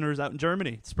our listeners out in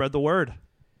Germany. Spread the word.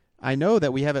 I know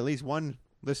that we have at least one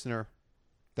listener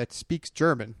that speaks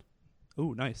German.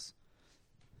 Ooh, nice.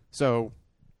 So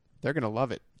they're going to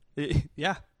love it.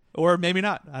 Yeah. Or maybe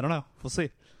not. I don't know. We'll see.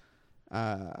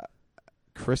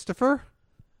 Christopher?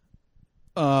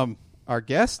 Are our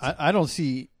guest. I don't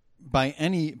see by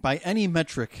any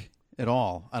metric at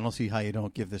all. I don't see how you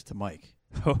don't give this to Mike.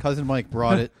 Cousin Mike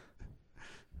brought it.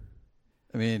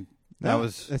 I mean,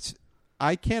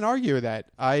 I can't argue with that.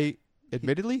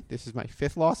 Admittedly, this is my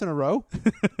 5th loss in a row.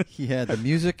 He had the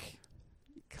music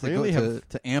Clearly to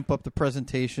amp up the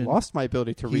presentation. Lost my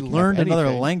ability to He recap learned anything.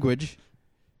 another language.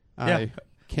 I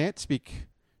can't speak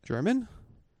German.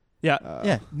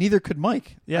 Yeah. Neither could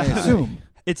Mike. Yeah. I assume.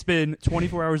 It's been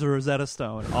 24 hours of Rosetta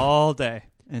Stone all day.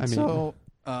 And so,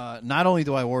 not only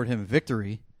do I award him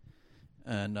victory,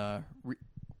 and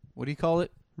what do you call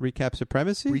it? Recap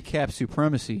supremacy? Recap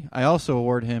supremacy. I also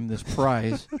award him this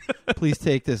prize. Please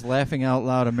take this Laughing Out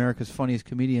Loud America's Funniest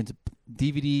Comedians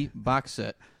DVD box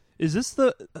set. Is this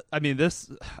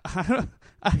this... I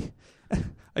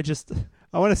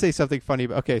want to say something funny.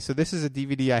 Okay, so this is a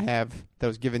DVD I have that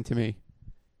was given to me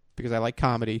because I like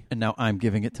comedy. And now I'm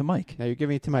giving it to Mike. Now you're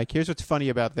giving it to Mike. Here's what's funny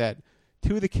about that.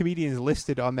 2 of the comedians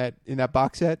listed in that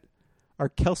box set are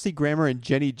Kelsey Grammer and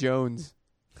Jenny Jones.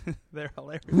 They're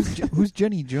hilarious. Who's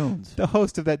Jenny Jones? The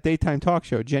host of that daytime talk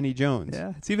show, Jenny Jones.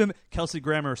 Yeah, it's even Kelsey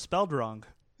Grammer spelled wrong.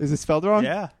 Is it spelled wrong?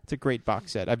 Yeah. It's a great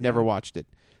box set. I've never watched it.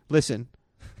 Listen,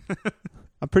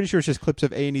 I'm pretty sure it's just clips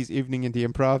of A&E's Evening in the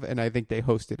Improv, and I think they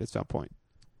host it at some point.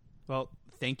 Well,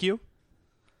 thank you.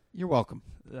 You're welcome.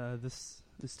 This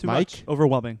is too Mike? much.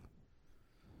 Overwhelming.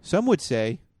 Some would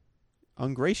say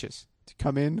ungracious to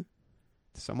come in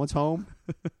to someone's home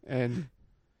and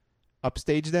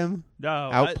upstage them,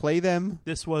 outplay them,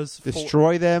 this was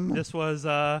destroy them. This was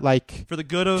like for the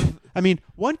good of. I mean,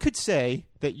 one could say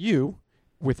that you,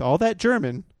 with all that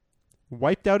German,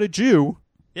 wiped out a Jew.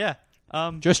 Yeah.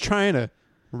 Just trying to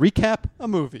recap a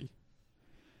movie.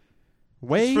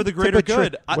 Way for the greater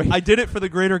good. I did it for the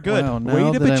greater good. Wow,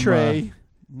 way to betray.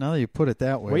 Now that you put it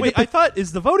that way. Wait, I thought,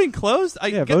 is the voting closed?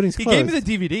 Voting's closed. He gave me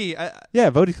the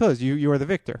DVD. Voting's closed. You are the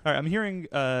victor. All right, I'm hearing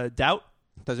doubt.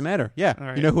 Doesn't matter. Yeah. All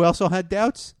right. You know who else all had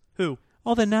doubts? Who?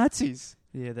 All the Nazis.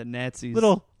 Yeah, the Nazis.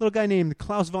 Little guy named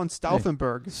Klaus von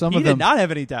Stauffenberg. He did not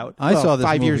have any doubt. I saw this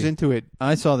 5 movie. years into it.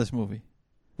 I saw this movie.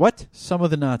 What? Some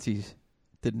of the Nazis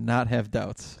did not have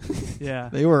doubts. Yeah.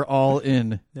 They were all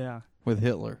in Yeah. with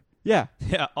Hitler. Yeah.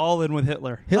 Yeah, all in with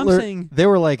Hitler. They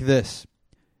were like this.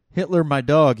 Hitler, my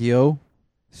dog, yo.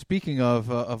 Speaking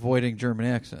of avoiding German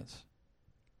accents.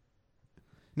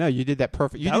 No, you did that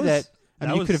perfect. You did that. I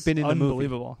mean, you could have been in the movie.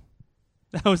 Unbelievable.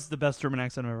 That was the best German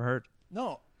accent I've ever heard.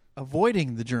 No,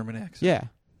 avoiding the German accent. Yeah.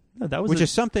 No, that was Which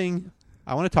is something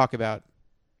I want to talk about.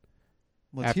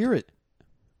 Let's hear it.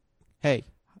 Hey.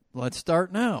 Let's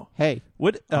start now. Hey.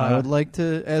 I would like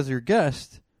to, as your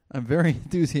guest, I'm very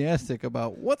enthusiastic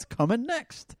about what's coming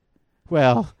next.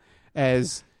 Well,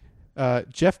 as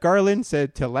Jeff Garland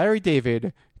said to Larry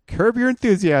David, curb your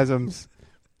enthusiasms.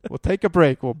 We'll take a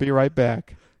break. We'll be right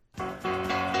back.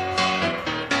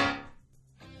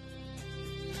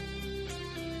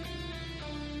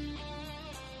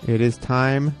 It is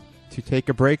time to take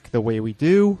a break the way we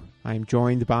do. I'm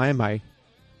joined by my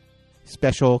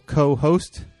special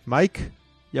co-host, Mike.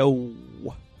 Yo.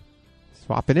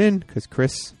 Swapping in because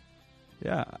Chris,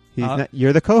 yeah,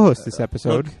 you're the co-host this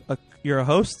episode. Look, you're a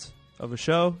host of a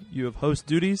show. You have host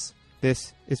duties.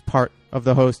 This is part of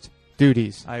the host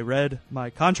duties. I read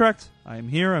my contract. I am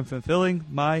here. I'm fulfilling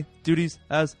my duties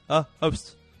as a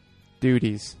host.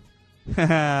 Duties.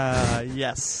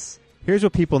 Yes. Here's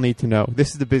what people need to know. This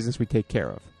is the business we take care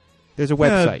of. There's a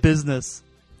website. Business.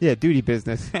 Yeah, duty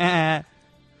business.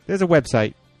 There's a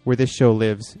website where this show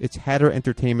lives. It's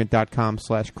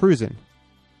hatterentertainment.com/cruisin'.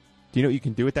 Do you know what you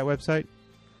can do with that website,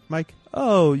 Mike?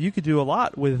 Oh, you could do a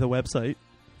lot with the website.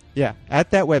 Yeah, at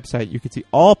that website, you can see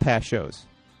all past shows.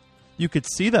 You could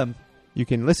see them. You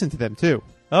can listen to them, too.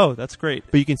 Oh, that's great.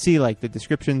 But you can see, like, the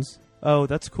descriptions. Oh,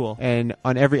 that's cool. And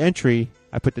on every entry,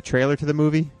 I put the trailer to the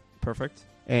movie. Perfect.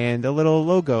 And a little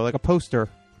logo, like a poster,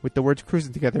 with the words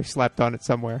Cruising Together slapped on it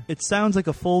somewhere. It sounds like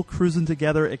a full Cruising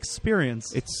Together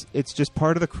experience. It's just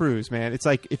part of the cruise, man. It's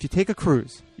like if you take a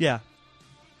cruise. Yeah.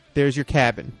 There's your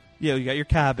cabin. Yeah, you got your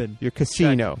cabin. Your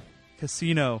casino. Check.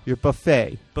 Casino. Your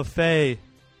buffet. Buffet.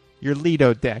 Your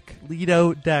Lido deck.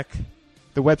 Lido deck.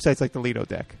 The website's like the Lido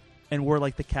deck. And we're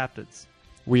like the captains.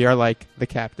 We are like the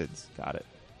captains. Got it.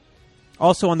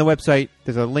 Also on the website,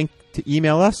 there's a link to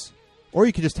email us, or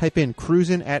you can just type in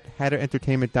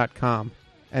cruisin@hatterentertainment.com,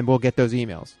 and we'll get those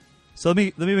emails. So let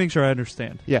me make sure I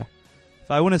understand. Yeah.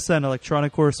 If I want to send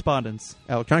electronic correspondence.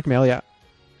 Electronic mail, yeah.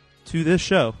 To this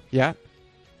show. Yeah.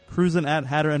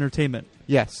 Cruisin@hatterentertainment.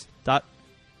 Yes.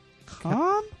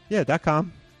 .com? Yeah,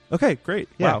 .com. Okay, great.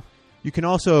 Yeah. Wow. You can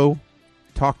also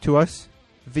talk to us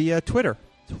via Twitter.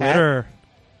 Twitter.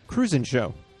 Cruisin'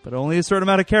 Show. But only a certain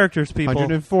amount of characters, people.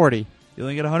 140. You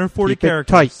only get 140 Keep it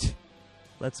characters. tight.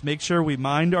 Let's make sure we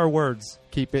mind our words.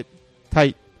 Keep it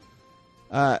tight.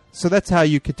 So that's how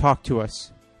you could talk to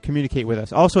us, communicate with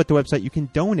us. Also at the website, you can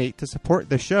donate to support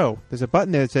the show. There's a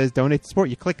button there that says donate to support.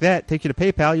 You click that, takes you to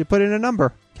PayPal, you put in a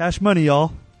number. Cash money,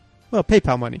 y'all. Well,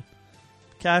 PayPal money.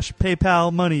 Cash,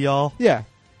 PayPal money, y'all. Yeah.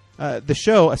 The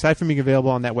show, aside from being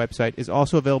available on that website, is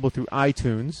also available through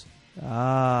iTunes,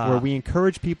 where we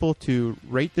encourage people to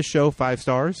rate the show 5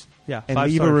 stars Yeah, and 5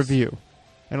 leave stars. a review.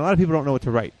 And a lot of people don't know what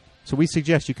to write. So we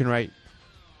suggest you can write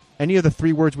any of the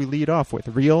 3 words we lead off with: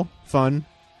 real, fun,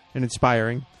 and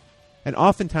inspiring. And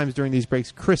oftentimes during these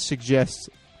breaks, Chris suggests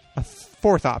a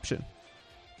 4th option,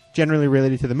 generally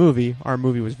related to the movie. Our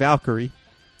movie was Valkyrie.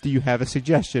 Do you have a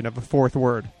suggestion of a 4th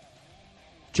word?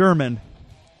 German.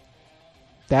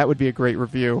 That would be a great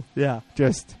review. Yeah.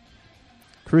 Just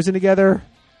cruising together,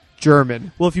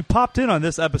 German. Well, if you popped in on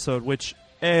this episode, which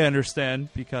I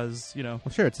understand because, you know,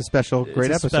 Well, sure, it's a special, great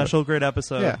it's a episode. special, great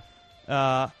episode.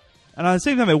 Yeah. And at the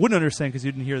same time, I wouldn't understand because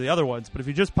you didn't hear the other ones. But if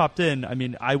you just popped in, I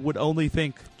mean, I would only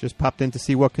think Just popped in to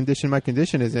see what condition my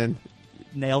condition is in.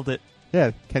 nailed it.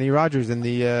 Yeah, Kenny Rogers in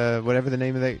the, whatever the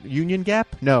name of the Union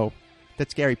Gap? No,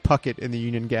 that's Gary Puckett in the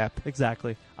Union Gap.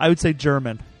 Exactly. I would say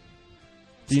German.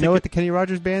 Do you know what the Kenny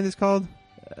Rogers band is called?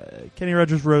 Kenny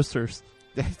Rogers Roasters.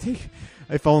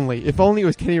 If only it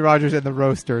was Kenny Rogers and the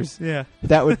Roasters. Yeah.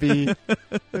 That would be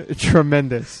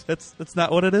tremendous. That's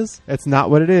not what it is? That's not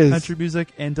what it is. Country music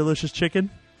and delicious chicken?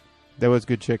 That was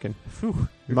good chicken. Phew,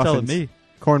 you're Muffins. telling me.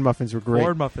 Corn muffins were great.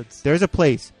 Corn muffins. There's a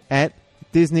place at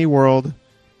Disney World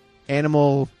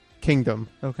Animal Kingdom.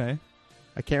 Okay.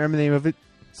 I can't remember the name of it.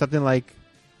 Something like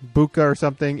Buka or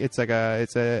something. It's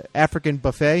a African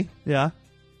buffet. Yeah.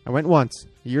 I went once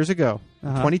years ago,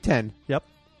 2010. Yep.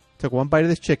 Took one bite of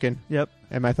this chicken, Yep.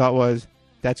 and my thought was,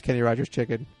 "That's Kenny Rogers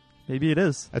chicken." Maybe it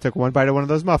is. I took one bite of one of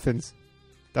those muffins.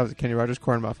 That was a Kenny Rogers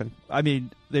corn muffin. I mean,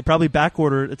 they probably back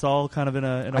ordered. It's all kind of in a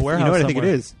warehouse. You know what somewhere. I think it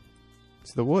is?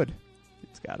 It's the wood.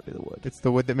 It's got to be the wood. It's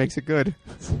the wood that makes it good.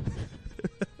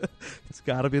 It's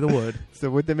got to be the wood. It's the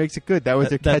wood that makes it good. That was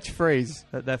their catchphrase.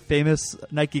 That famous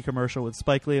Nike commercial with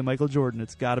Spike Lee and Michael Jordan.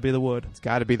 It's got to be the wood. It's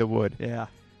got to be the wood. Yeah.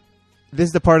 This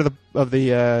is the part of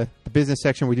the business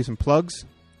section where we do some plugs.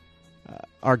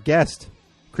 Our guest,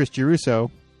 Chris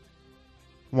Giruso,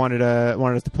 wanted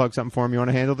us to plug something for him. You want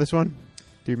to handle this one?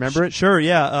 Do you remember it? Sure,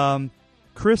 yeah.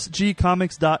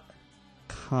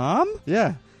 ChrisGComics.com?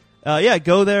 Yeah. Yeah,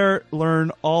 go there,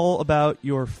 learn all about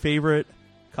your favorite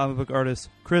comic book artist,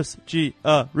 Chris G.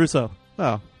 Russo.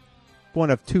 Oh, one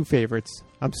of 2 favorites.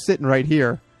 I'm sitting right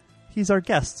here. He's our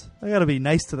guest. I got to be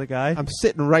nice to the guy. I'm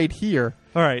sitting right here.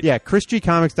 All right. Yeah,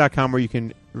 ChrisGComics.com, where you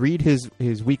can read his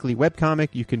weekly webcomic.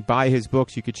 You can buy his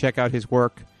books. You can check out his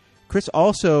work. Chris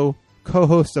also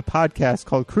co-hosts a podcast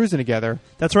called Cruising Together.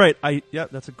 That's right.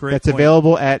 That's a great That's point.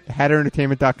 available at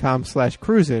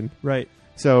hatterentertainment.com/cruising. Right.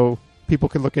 So people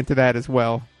can look into that as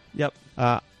well. Yep.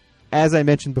 As I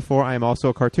mentioned before, I am also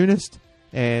a cartoonist,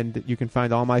 and you can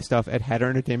find all my stuff at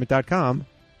hatterentertainment.com.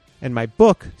 And my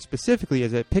book specifically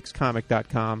is at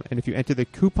pixcomic.com. And if you enter the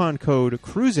coupon code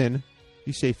CRUISIN,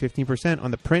 you save 15% on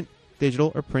the print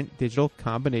digital or print digital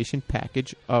combination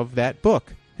package of that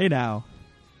book. Hey now.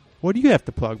 What do you have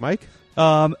to plug, Mike?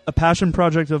 A passion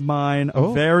project of mine. Oh.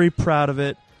 I'm very proud of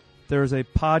it. There's a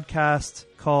podcast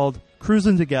called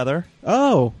Cruising Together.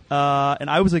 Oh. And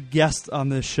I was a guest on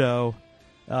this show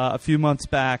a few months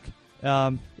back.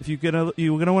 If you're gonna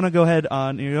want to go ahead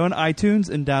on iTunes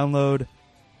and download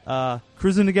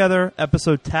Cruising Together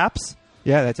episode Taps.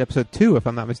 Yeah, that's episode 2, if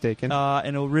I'm not mistaken. And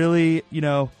it'll really,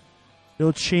 it'll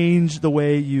change the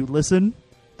way you listen,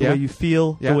 the way you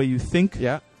feel, the way you think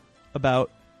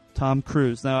about Tom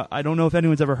Cruise. Now, I don't know if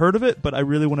anyone's ever heard of it, but I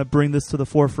really want to bring this to the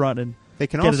forefront and they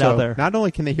can get also, it out there. Not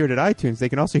only can they hear it at iTunes, they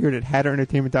can also hear it at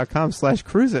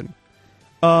hatterentertainment.com/cruising.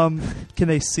 Can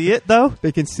they see it, though?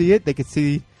 They can see it. They can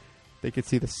see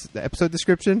the episode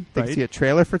description. They can see a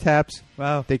trailer for Taps.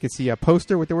 Wow. They can see a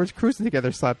poster with the words Cruising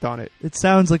Together slapped on it. It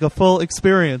sounds like a full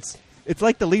experience. It's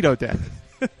like the Lido deck.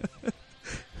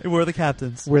 We're the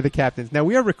captains. We're the captains. Now,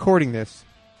 we are recording this.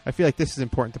 I feel like this is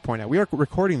important to point out. We are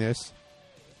recording this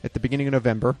at the beginning of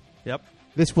November. Yep.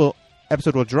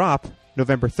 Episode will drop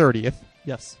November 30th.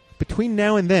 Yes. Between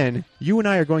now and then, you and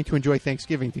I are going to enjoy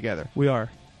Thanksgiving together. We are.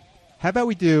 How about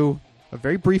we do a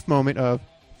very brief moment of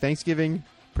Thanksgiving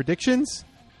predictions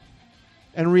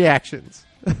and reactions?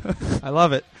 I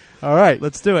love it. All right.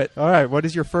 Let's do it. All right. What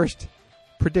is your first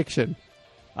prediction?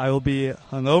 I will be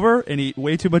hungover and eat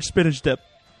way too much spinach dip.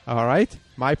 All right.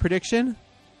 My prediction?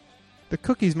 The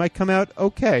cookies might come out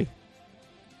okay.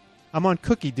 I'm on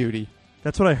cookie duty.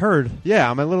 That's what I heard. Yeah,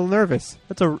 I'm a little nervous.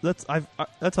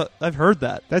 I've heard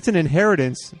that. That's an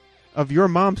inheritance of your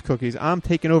mom's cookies. I'm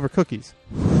taking over cookies.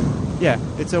 Yeah,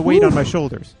 it's a weight on my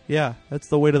shoulders. Yeah, that's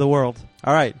the weight of the world.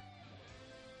 All right.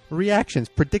 Reactions.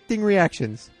 Predicting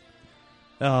reactions.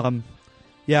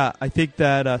 Yeah, I think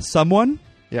that someone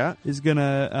is going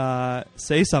to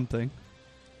say something,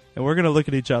 and we're going to look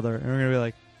at each other, and we're going to be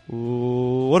like,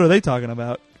 ooh, what are they talking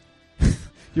about?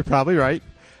 You're probably right.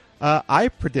 I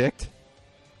predict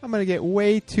I'm going to get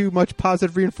way too much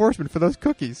positive reinforcement for those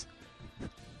cookies.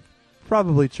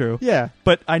 Probably true. Yeah.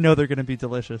 But I know they're going to be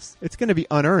delicious. It's going to be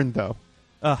unearned, though.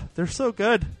 They're so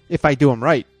good. If I do them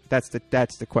right, that's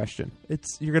the question.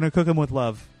 You're going to cook them with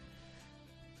love.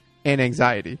 And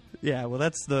anxiety. Yeah, well,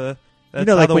 that's how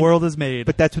like the world is made.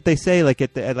 But that's what they say, like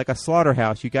at like a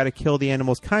slaughterhouse. You got to kill the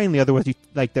animals kindly, otherwise,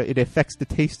 it affects the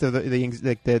taste of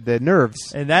the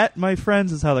nerves. And that, my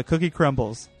friends, is how the cookie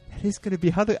crumbles. That is going to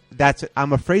be how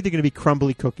I'm afraid they're going to be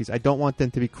crumbly cookies. I don't want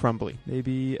them to be crumbly.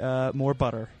 Maybe more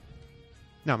butter.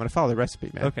 No, I'm going to follow the recipe,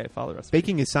 man. Okay, follow the recipe.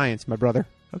 Baking is science, my brother.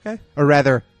 Okay. Or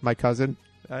rather, my cousin.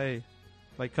 Hey,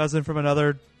 my cousin from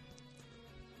another.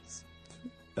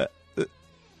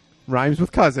 Rhymes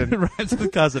with cousin. Rhymes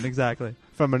with cousin, exactly.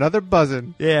 From another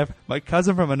buzzin'. Yeah, my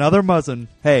cousin from another muzzin'.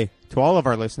 Hey, to all of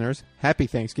our listeners, happy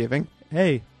Thanksgiving.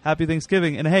 Hey, happy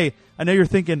Thanksgiving. And hey, I know you're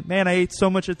thinking, man, I ate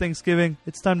so much at Thanksgiving.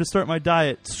 It's time to start my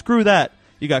diet. Screw that.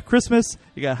 You got Christmas,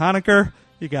 you got Hanukkah,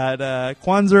 you got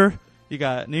Kwanzaa, you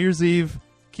got New Year's Eve.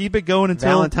 Keep it going until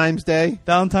Valentine's Day.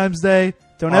 Don't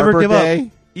Arbor ever give Day.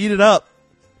 up. Eat it up.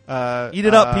 Eat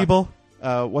it up, people.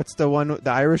 What's the one?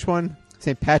 The Irish one?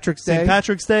 St. Patrick's Day. St.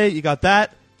 Patrick's Day. You got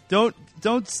that. Don't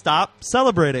stop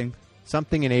celebrating.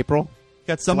 Something in April. You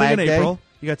got something Flag in Day. April.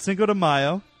 You got Cinco de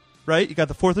Mayo, right? You got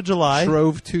the 4th of July.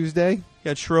 Shrove Tuesday. You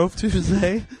got Shrove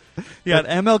Tuesday. You got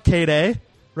MLK Day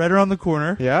right around the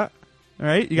corner. Yeah. All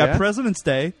right. You got Yeah. President's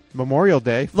Day. Memorial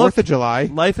Day. 4th Look, of July.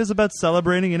 Life is about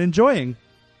celebrating and enjoying.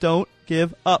 Don't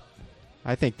give up.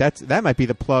 I think that might be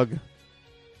the plug.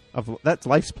 That's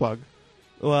life's plug.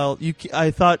 Well, I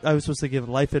thought I was supposed to give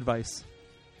life advice.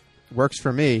 Works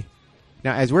for me.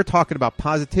 Now, as we're talking about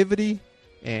positivity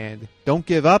and don't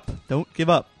give up. Don't give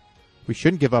up. We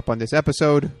shouldn't give up on this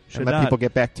episode Should and let not. people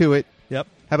get back to it. Yep.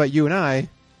 How about you and I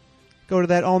go to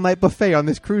that all-night buffet on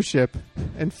this cruise ship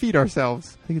and feed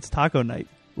ourselves? I think it's taco night.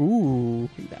 Ooh.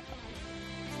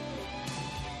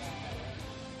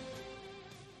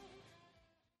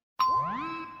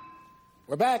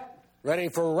 We're back. Ready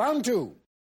for round two.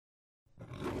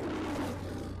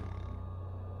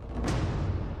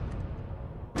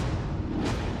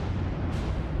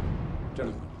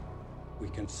 Gentlemen, we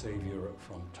can save Europe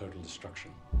from total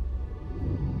destruction.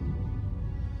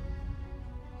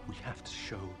 We have to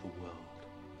show the world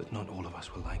that not all of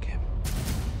us will like him.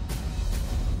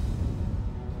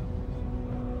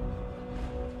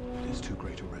 It is too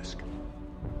great a risk.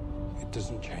 It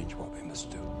doesn't change what we must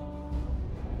do.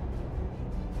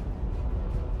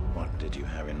 What did you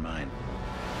have in mind?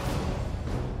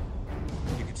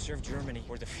 You could serve Germany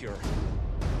or the Fuhrer.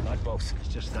 Not both. It's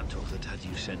just that talk that had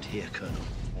you sent here, Colonel.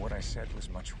 What I said was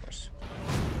much worse.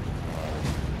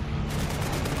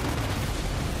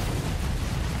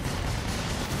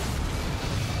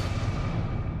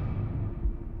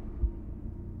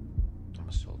 I'm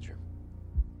a soldier.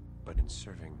 But in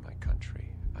serving my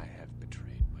country, I have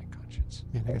betrayed my conscience.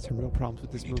 Man, I got some real problems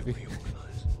with this movie.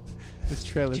 This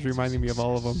trailer's reminding me of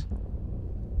all of them.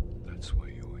 That's why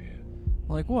you're here.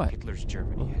 Like what? Hitler's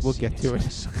Germany has We'll seen get to it.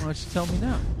 its Why don't you tell me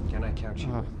now? Can I count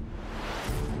you?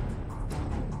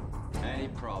 Any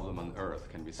problem on Earth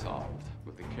can be solved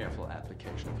with the careful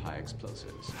application of high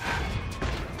explosives.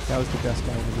 That was the best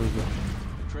guy in the movie.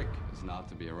 The trick is not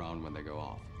to be around when they go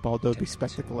off. Baldo be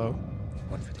Spectacolo.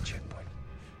 One for the checkpoint,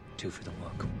 two for the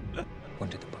walk, one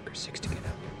to the bunker, 6 to get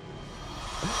out.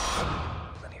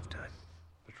 Plenty of time.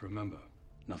 But remember,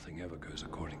 nothing ever goes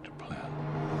according to plan.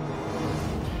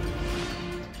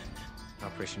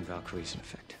 Operation Valkyrie is in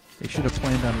effect. They should have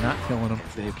planned on not killing him.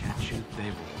 If they catch you, they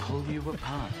will pull you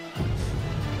apart.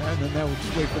 And then that would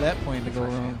just wait for that plane to go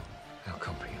wrong. I'll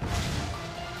come for you.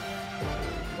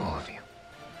 All of you.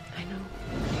 I know.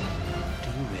 Do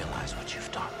you realize what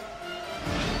you've done?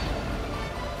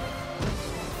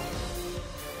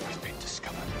 I've been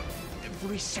discovered.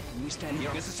 Every second we stand here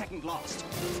is a second lost.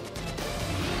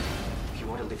 If you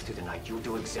want to live through the night, you'll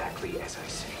do exactly as I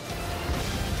say.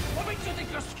 What makes you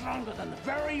think you're stronger than the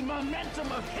very momentum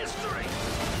of history?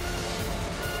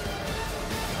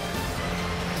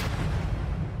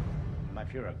 My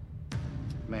Fuhrer,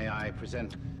 may I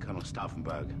present Colonel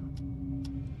Stauffenberg?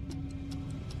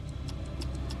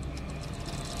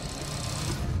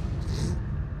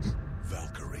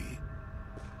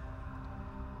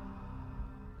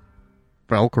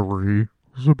 Valkyrie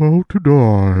is about to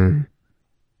die.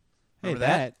 Hey, Remember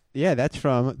that? That's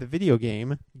from the video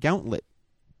game Gauntlet.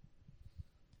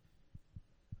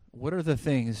 What are the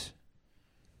things,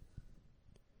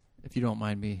 if you don't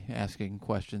mind me asking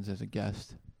questions as a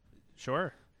guest,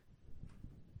 Sure.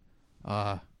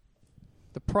 the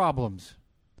problems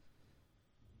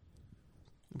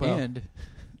Well, and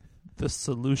The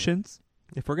solutions.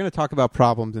 if we're going to talk about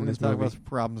problems in we're this gonna talk movie, about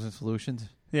problems and solutions.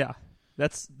 Yeah.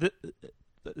 This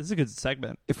is a good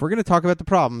segment. if we're going to talk about the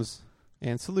problems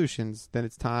and solutions, then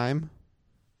it's time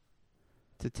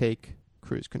to take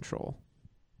cruise control.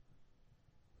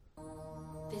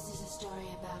 This is a story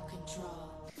about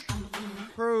control. I'm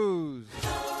Eve, Cruise.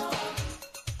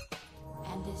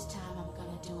 and this time I'm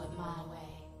gonna do it my way.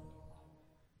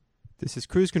 This is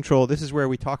Cruise Control. This is where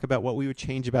we talk about what we would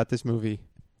change about this movie.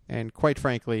 And quite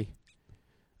frankly,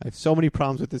 I have so many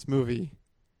problems with this movie.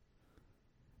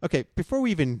 Okay, before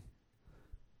we even...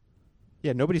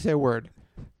 Yeah, nobody say a word.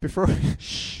 Before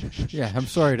Yeah, I'm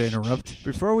sorry to interrupt.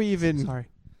 before we even Sorry.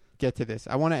 get to this,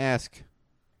 I want to ask,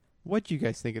 what do you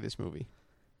guys think of this movie?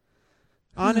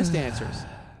 Honest answers.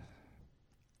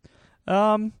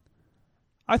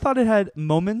 I thought it had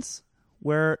moments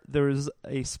where there was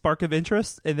a spark of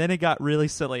interest, and then it got really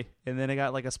silly, and then it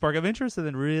got like a spark of interest, and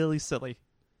then really silly.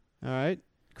 All right,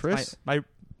 Chris? My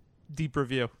deep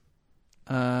review.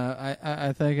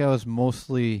 I think I was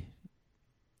mostly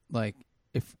like,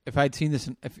 if I'd seen this,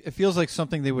 it feels like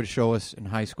something they would show us in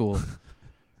high school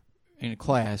in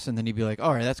class, and then you'd be like,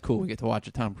 all right, that's cool. We get to watch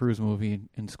a Tom Cruise movie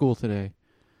in school today.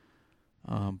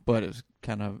 But it was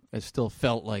it still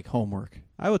felt like homework.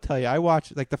 I will tell you, I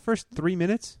watched like the first 3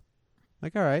 minutes.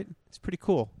 Like, all right, it's pretty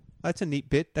cool. That's a neat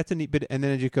bit. And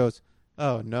then it just goes,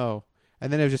 oh no.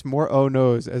 And then it was just more oh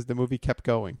no's as the movie kept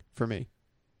going for me.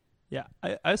 Yeah,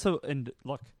 I also, and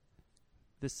look,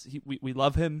 we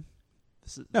love him.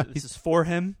 This is for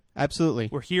him. Absolutely.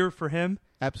 We're here for him.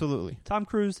 Absolutely. Tom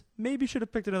Cruise maybe should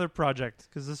have picked another project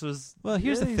because this was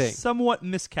Here's the thing. somewhat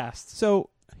miscast. So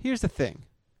here's the thing.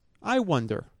 I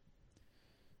wonder.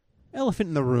 Elephant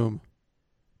in the room.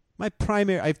 I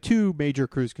have two major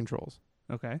cruise controls.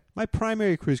 Okay. My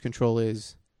primary cruise control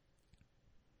is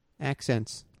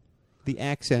accents. The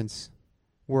accents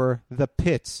were the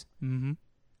pits. Mm-hmm.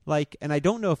 Like, and I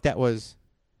don't know if that was...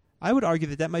 I would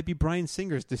argue that might be Bryan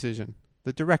Singer's decision,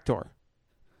 the director,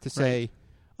 to say,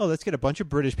 oh, let's get a bunch of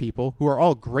British people who are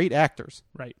all great actors.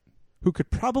 Right. Who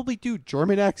could probably do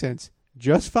German accents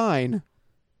just fine.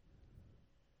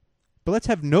 But let's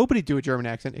have nobody do a German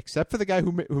accent except for the guy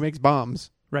who makes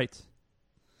bombs. Right.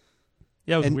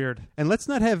 Yeah, it was weird. And let's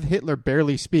not have Hitler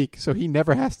barely speak, so he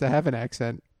never has to have an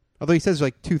accent. Although he says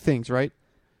like two things, right?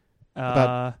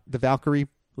 About the Valkyrie.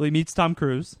 Well, he meets Tom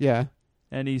Cruise. Yeah.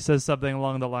 And he says something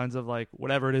along the lines of like,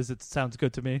 whatever it is, it sounds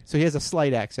good to me. So he has a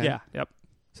slight accent. Yeah, yep.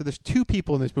 So there's two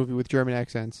people in this movie with German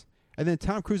accents. And then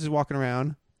Tom Cruise is walking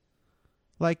around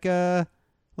like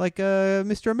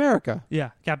Mr. America.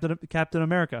 Yeah, Captain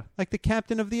America. Like the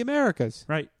Captain of the Americas.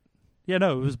 Right. Yeah,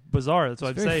 no, it was bizarre. That's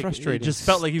what I'm saying. Frustrating. It just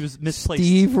felt like he was misplaced.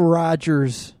 Steve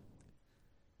Rogers.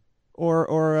 Or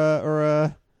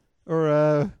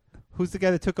who's the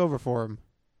guy that took over for him?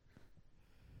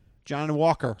 John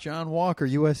Walker. John Walker,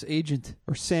 U.S. agent.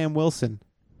 Or Sam Wilson.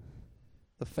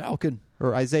 The Falcon.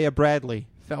 Or Isaiah Bradley.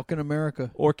 Falcon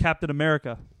America. Or Captain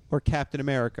America. Or Captain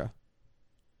America.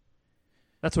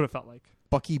 That's what it felt like.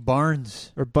 Bucky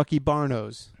Barnes. Or Bucky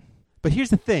Barnos. But here's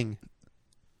the thing.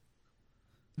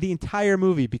 The entire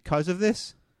movie, because of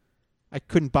this, I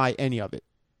couldn't buy any of it.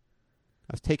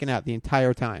 I was taken out the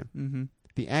entire time. Mm-hmm.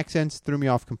 The accents threw me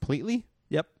off completely.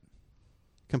 Yep.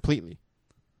 Completely.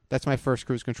 That's my first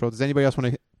cruise control. Does anybody else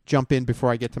want to jump in before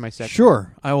I get to my second?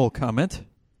 Sure, I will comment.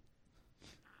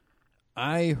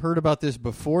 I heard about this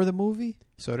before the movie.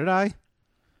 So did I.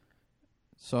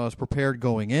 So I was prepared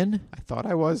going in. I thought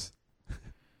I was.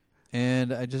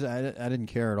 And I didn't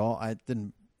care at all. It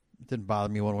didn't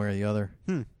bother me one way or the other.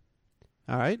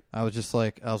 All right. I was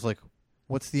like,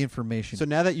 what's the information? So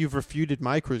now that you've refuted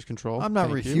my cruise control, I'm not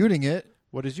refuting it.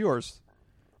 What is yours?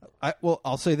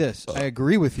 I'll say this. I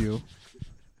agree with you.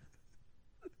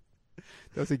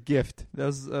 That was a gift. That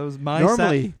was my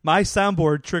Normally my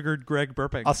soundboard triggered Greg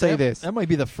burping. I'll say this. That might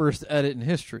be the first edit in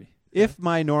history. If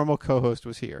my normal co-host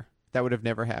was here, that would have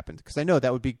never happened because I know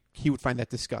he would find that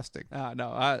disgusting.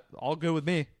 No, all good with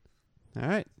me. All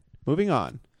right, moving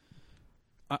on.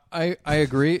 I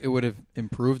agree. It would have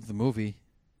improved the movie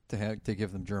to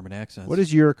give them German accents. What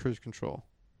is your cruise control?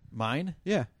 Mine?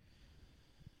 Yeah.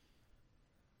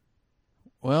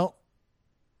 Well,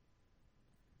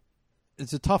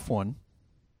 it's a tough one.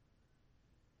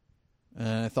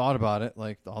 And I thought about it,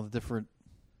 like all the different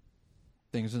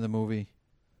things in the movie,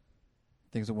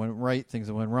 things that went right, things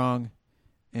that went wrong,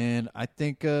 and I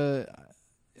think it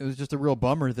was just a real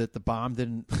bummer that the bomb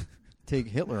didn't take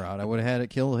Hitler out. I would have had it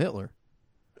kill Hitler.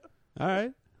 All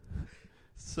right.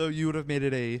 So you would have made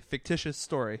it a fictitious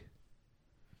story.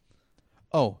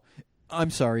 Oh, I'm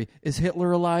sorry. Is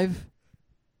Hitler alive?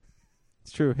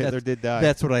 It's true. Hitler did die.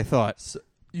 That's what I thought. So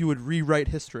you would rewrite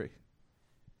history.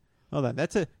 Hold on.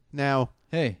 That's now.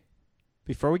 Hey,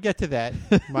 before we get to that,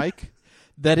 Mike,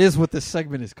 that is what this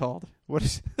segment is called. What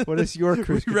is your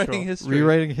cruise Rewriting control? history.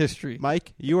 Rewriting history.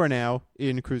 Mike, you are now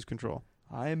in cruise control.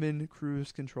 I am in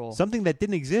cruise control. Something that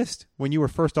didn't exist when you were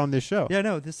first on this show. Yeah,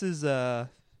 no, this is a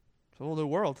whole new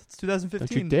world. It's 2015.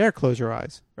 Don't you dare close your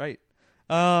eyes. Right.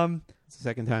 It's the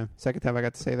second time. Second time I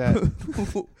got to say that.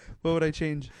 What would I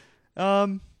change?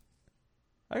 I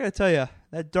gotta tell you,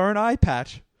 that darn eye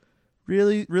patch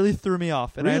really threw me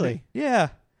off. And Really?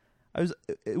 I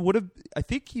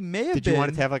think he may have Did been. you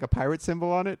want it to have like a pirate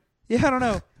symbol on it? Yeah, I don't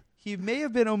know. He may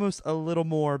have been almost a little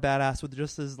more badass with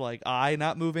just his like eye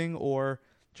not moving, or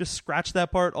just scratch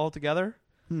that part altogether.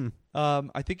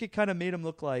 I think it kind of made him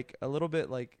look like a little bit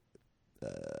like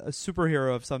a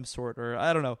superhero of some sort, or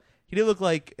I don't know. He didn't look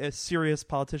like a serious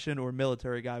politician or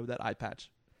military guy with that eye patch.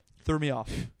 Threw me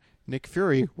off. Nick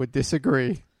Fury would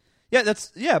disagree. Yeah,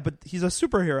 but he's a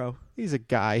superhero. He's a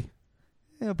guy.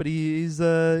 Yeah, but he's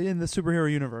in the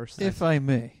superhero universe. If I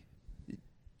may.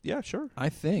 Yeah, sure. I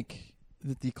think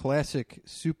that the classic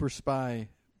super spy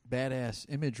badass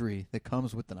imagery that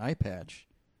comes with an eye patch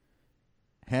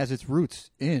has its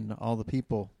roots in all the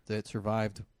people that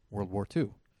survived World War II.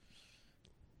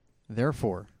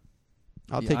 Therefore,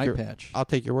 I'll take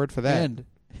your word for that. And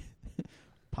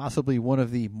possibly one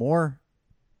of the more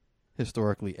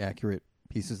historically accurate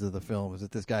pieces of the film is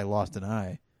that this guy lost an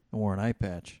eye and wore an eye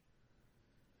patch.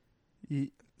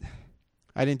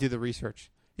 I didn't do the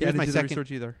research. Yeah, I didn't do the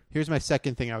research either. Here's my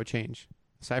second thing I would change,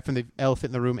 aside from the elephant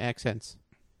in the room accents.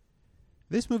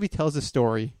 This movie tells a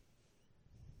story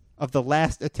of the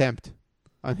last attempt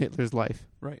on Hitler's life.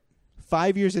 Right.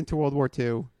 5 years into World War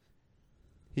II,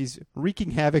 he's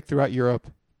wreaking havoc throughout Europe,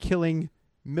 killing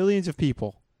millions of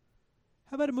people.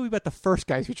 How about a movie about the first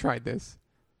guys who tried this?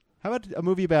 How about a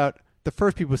movie about the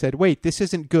first people who said, wait, this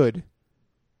isn't good.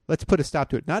 Let's put a stop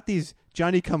to it. Not these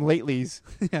Johnny-come-latelys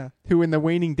who in the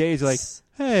waning days are like,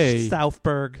 hey.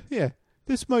 Southburg. Yeah,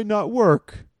 this might not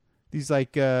work. These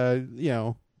like, Well,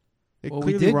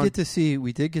 we did get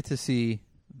to see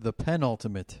the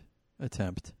penultimate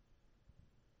attempt.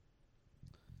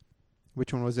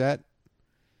 Which one was that?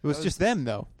 It was just them,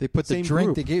 though. They put the Same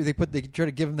drink. group. They tried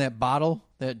to give him that bottle,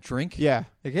 that drink. Yeah.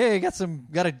 Like, hey, got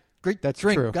a great drink.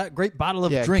 True. Got a great bottle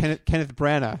of drink. Kenneth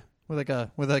Branagh with like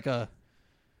a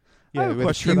yeah, with a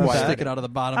question pea about that. sticking out of the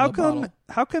bottom of the bottle.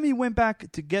 How come he went back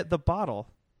to get the bottle?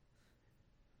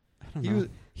 I don't know.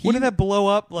 Wouldn't that blow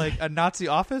up like a Nazi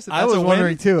office? I was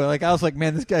wondering too. Like I was like,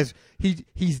 man, this guy's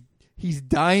he's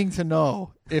dying to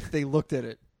know if they looked at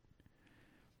it.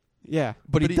 Yeah,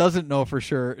 but he doesn't know for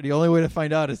sure. The only way to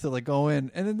find out is to like go in,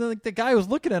 and then like the guy was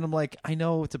looking at him like, I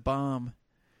know it's a bomb,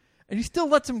 and he still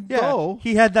lets him go.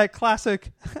 He had that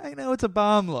classic, I know it's a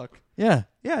bomb look. Yeah,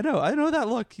 no, I know that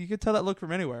look. You could tell that look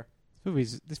from anywhere.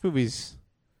 This movie's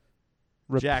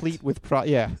replete Jacked. with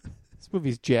this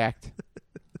movie's jacked.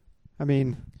 I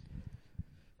mean,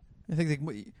 I think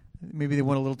maybe they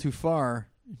went a little too far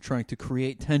in trying to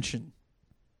create tension.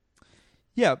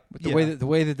 Yeah, but the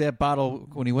way that bottle,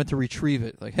 when he went to retrieve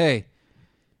it, like, hey,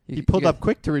 he pulled up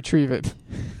quick to retrieve it.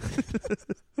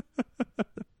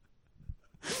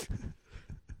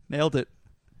 Nailed it.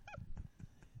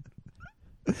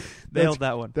 Nailed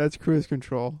that one. That's cruise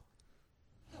control.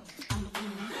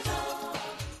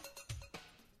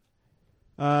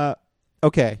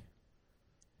 Okay.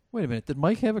 Wait a minute. Did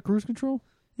Mike have a cruise control?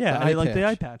 Yeah, I like the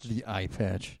eye patch. The eye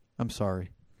patch. I'm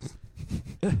sorry.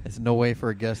 There's no way for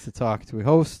a guest to talk to a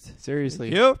host.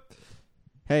 Seriously. Yep.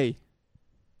 Hey.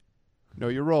 Know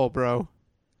your role, bro.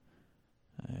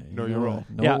 Know your role.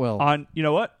 Know it well. On you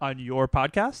know what? On your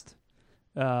podcast,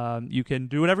 you can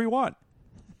do whatever you want.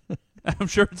 I'm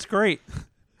sure it's great.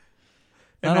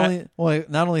 Not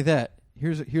only that.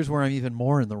 Here's where I'm even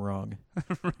more in the wrong.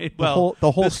 Right. The whole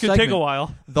this segment, could take a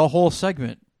while. The whole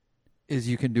segment is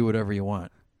you can do whatever you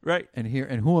want. Right. And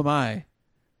who am I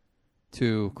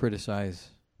to criticize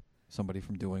somebody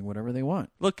from doing whatever they want?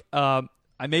 Look, I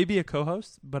may be a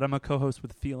co-host, but I'm a co-host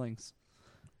with feelings,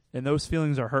 and those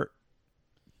feelings are hurt.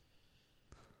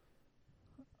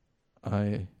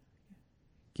 I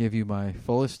give you my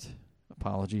fullest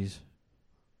apologies.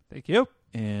 Thank you.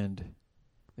 And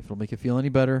if it'll make you feel any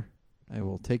better, I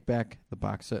will take back the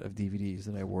box set of DVDs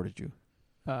that I awarded you.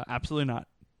 Absolutely not.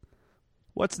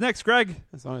 What's next, Greg?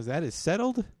 As long as that is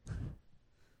settled.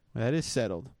 That is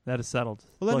settled. That is settled.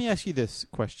 Well, let me ask you this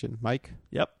question, Mike.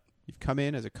 Yep. You've come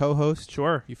in as a co-host.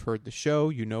 Sure. You've heard the show.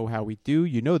 You know how we do.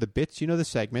 You know the bits. You know the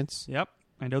segments. Yep.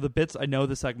 I know the bits. I know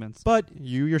the segments. But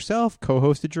you yourself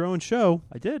co-hosted your own show.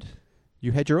 I did.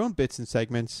 You had your own bits and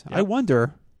segments. Yep. I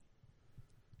wonder,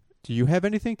 do you have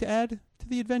anything to add to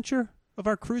the adventure of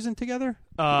our cruising together?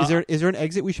 Is there an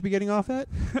exit we should be getting off at?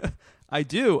 I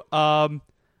do.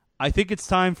 I think it's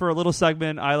time for a little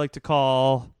segment I like to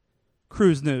call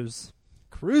Cruise News.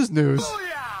 Cruise News?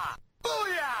 Booyah!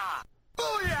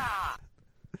 Booyah!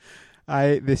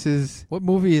 Booyah! This is... What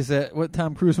movie is that? What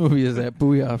Tom Cruise movie is that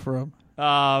Booyah from?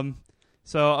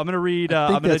 So I'm going to read...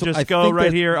 I'm going to just go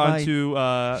right here onto...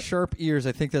 Sharp ears,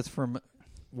 I think that's from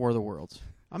War of the Worlds.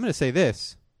 I'm going to say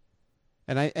this.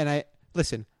 And I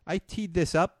listen, I teed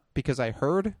this up because I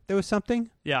heard there was something.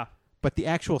 Yeah. But the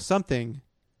actual something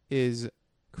is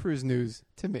Cruise News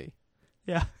to me.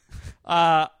 Yeah.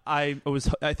 I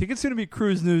think it's going to be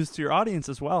Cruise News to your audience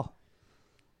as well.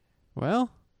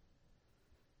 Well,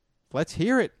 let's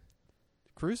hear it.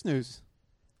 Cruise News.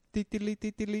 Thank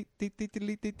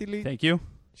you.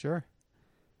 Sure.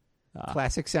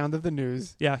 Classic sound of the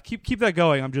news. Yeah, keep that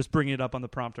going. I'm just bringing it up on the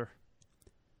prompter.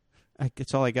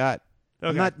 That's all I got. Okay.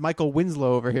 I'm not Michael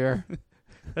Winslow over here.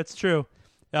 That's true.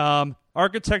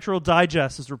 Architectural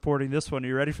Digest is reporting this one. Are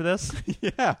you ready for this?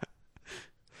 Yeah.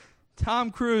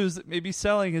 Tom Cruise may be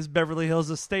selling his Beverly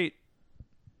Hills estate.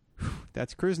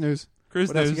 That's Cruise News. Cruise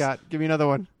what News. else you got? Give me another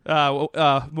one.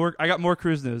 More. I got more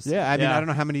Cruise News. Yeah, I mean, I don't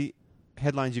know how many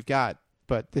headlines you've got,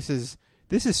 but this is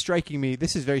striking me.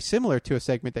 This is very similar to a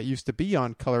segment that used to be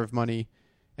on Color of Money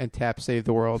and Tap Save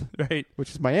the World, right?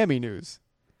 Which is Miami news.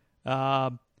 This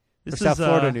or is South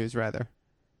Florida news, rather.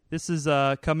 This is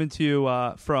coming to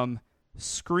you from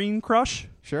Screen Crush.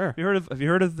 Sure. Have you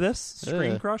heard of this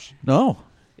Screen Crush? No.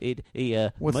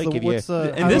 What's Mike,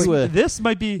 this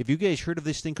might be. Have you guys heard of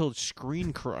this thing called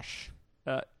Screen Crush?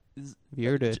 Have you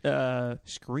heard of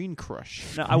Screen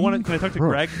Crush? No, can I talk to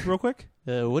Greg real quick?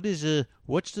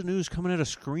 What's the news coming out of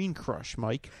Screen Crush,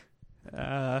 Mike?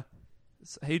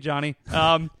 Hey, Johnny.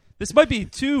 This might be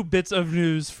two bits of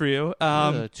news for you.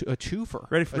 A twofer.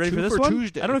 Ready for this one?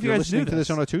 Tuesday. I don't know if you guys knew to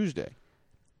this on a Tuesday.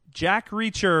 Jack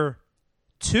Reacher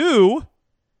 2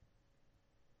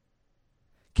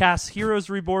 casts Heroes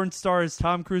Reborn stars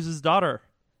Tom Cruise's daughter.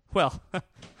 Well,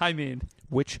 I mean,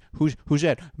 who's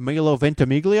that? Milo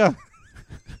Ventimiglia?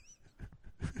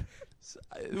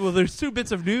 Well, there's two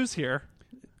bits of news here.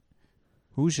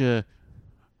 Who's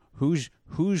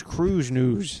Cruise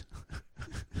News?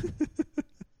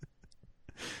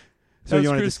 So you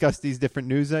want to discuss these different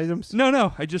news items?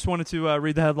 No. I just wanted to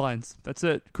read the headlines. That's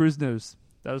it. Cruise News.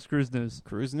 That was Cruise News.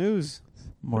 Cruise News.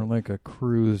 More like a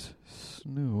cruise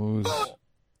snooze.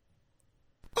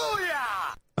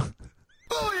 Booyah!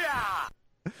 Booyah!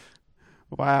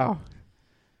 Wow.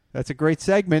 That's a great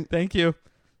segment. Thank you.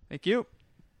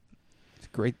 It's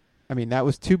great. I mean, that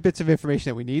was two bits of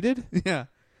information that we needed. Yeah.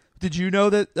 Did you know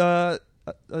that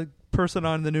a person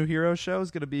on the new Heroes show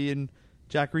is going to be in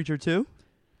Jack Reacher 2?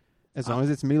 As long as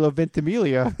it's Milo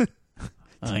Ventimiglia.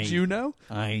 Did you know?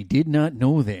 I did not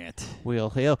know that.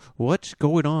 Well, hell, what's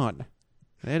going on?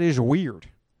 That is weird.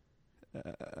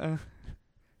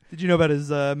 Did you know about his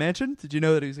mansion? Did you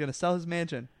know that he was going to sell his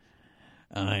mansion?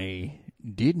 I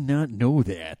did not know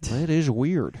that. That is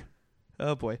weird.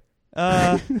 Oh boy.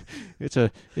 It's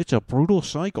a brutal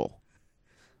cycle.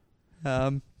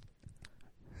 Milo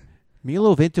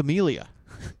Ventimiglia.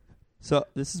 So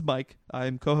this is Mike.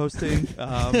 I'm co-hosting.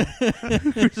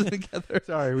 Cruising Together.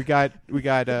 Sorry, we got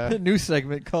a new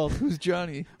segment called "Who's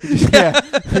Johnny?" We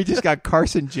just got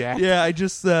Carson jacked. Yeah, I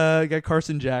just got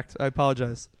Carson jacked. I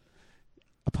apologize.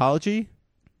 Apology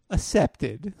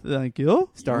accepted. Thank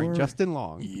you. Starring Justin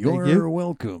Long. You're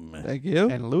welcome. Thank you.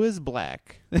 And Lewis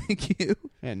Black. Thank you.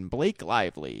 And Blake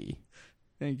Lively.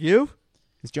 Thank you.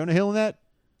 Is Jonah Hill in that?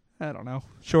 I don't know.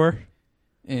 Sure.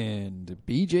 And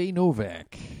BJ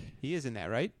Novak. He is in that,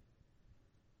 right?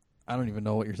 I don't even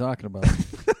know what you're talking about.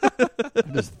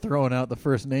 I'm just throwing out the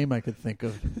first name I could think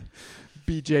of.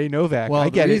 BJ Novak. Well, I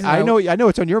get it. I know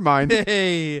it's on your mind.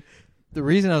 Hey. The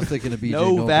reason I was thinking of BJ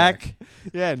Novak.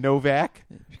 Yeah, Novak.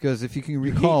 Because if you can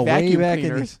recall, way back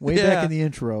in the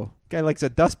intro. Guy likes a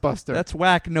dustbuster. That's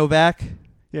whack, Novak.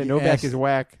 Yeah, Novak is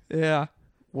whack. Yeah.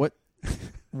 What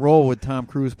role would Tom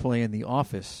Cruise play in The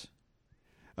Office?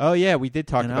 Oh, yeah, we did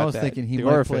talk about that. And I was thinking he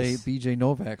might play BJ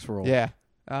Novak's role. Yeah.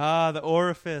 The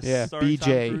Orifice. Yeah, starring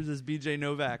BJ. Tom Cruise as BJ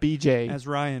Novak. BJ. As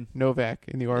Ryan. Novak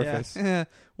in The Orifice. Yeah.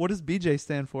 What does BJ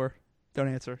stand for? Don't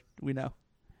answer. We know.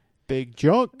 Big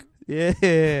junk.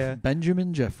 Yeah.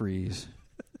 Benjamin Jeffries.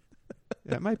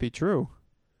 That might be true.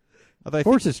 Although Of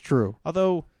course, it's true.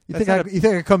 Although You think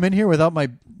I could come in here without my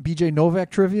B.J.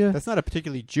 Novak trivia? That's not a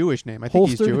particularly Jewish name. I think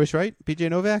he's Jewish, right? B.J.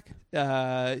 Novak?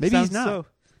 Maybe he's not.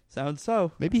 Sounds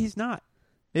so. Maybe he's not.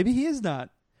 Maybe he is not.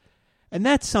 And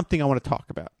that's something I want to talk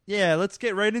about. Yeah, let's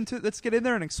get right into it. Let's get in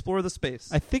there and explore the space.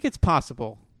 I think it's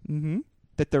possible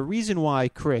that the reason why,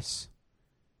 Chris,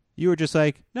 you were just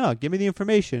like, no, give me the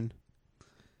information,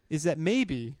 is that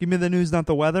maybe... Give me the news, not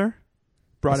the weather.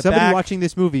 Brought it somebody back. watching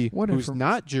this movie who's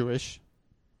not Jewish,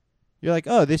 you're like,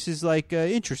 oh, this is like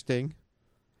interesting.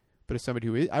 But as somebody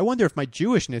who is, I wonder if my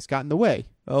Jewishness got in the way.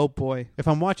 Oh, boy. If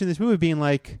I'm watching this movie being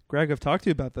like... Greg, I've talked to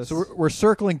you about this. So we're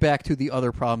circling back to the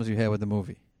other problems you had with the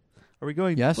movie. Are we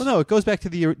going? Yes. Well, no, it goes back to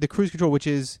the cruise control, which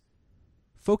is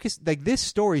focused. Like, this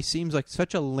story seems like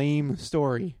such a lame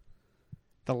story.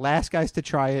 The last guys to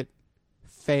try it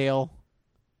fail.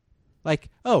 Like,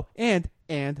 oh, and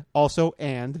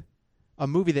a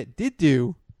movie that did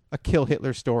do a Kill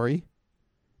Hitler story,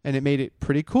 and it made it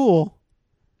pretty cool,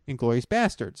 Inglourious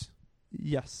Bastards.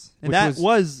 Yes, and that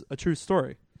was a true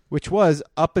story. Which was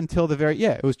up until the very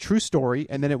it was true story,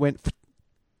 and then it went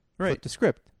flip the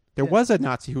script. There was a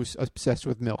Nazi who was obsessed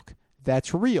with milk.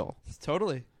 That's real.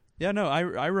 Totally. Yeah, no, I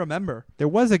remember. There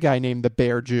was a guy named the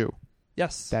Bear Jew.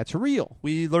 Yes. That's real.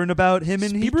 We learned about him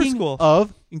in Hebrew school.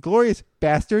 Of Inglourious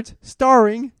Bastards,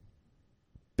 starring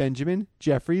Benjamin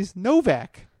Jeffries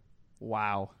Novak.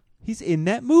 Wow. He's in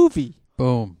that movie.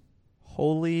 Boom.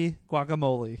 Holy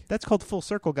guacamole. That's called full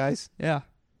circle, guys. Yeah.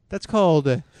 That's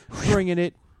called bringing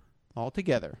it all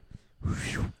together.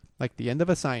 Like the end of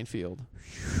a Seinfeld.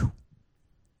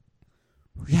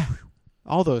 Yeah.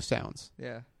 All those sounds.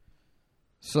 Yeah.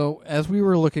 So, as we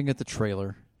were looking at the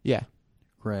trailer, yeah,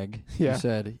 Greg, yeah, you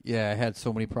said, I had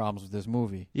so many problems with this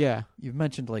movie. Yeah. You've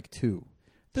mentioned like 2.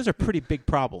 Those are pretty big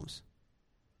problems.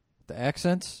 The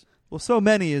accents? Well, so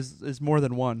many is more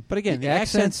than one. But again, the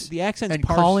accents and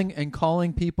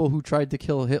calling people who tried to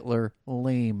kill Hitler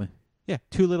lame. Yeah,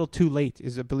 too little, too late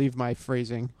is, I believe, my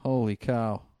phrasing. Holy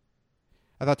cow.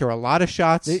 I thought there were a lot of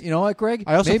shots. You know what, Greg?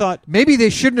 I also thought... Maybe they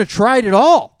shouldn't have tried at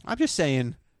all. I'm just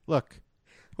saying, look.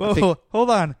 Whoa, hold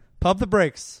on. Pump the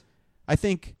brakes. I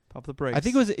think... Pump the brakes. I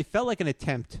think it felt like an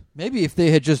attempt. Maybe if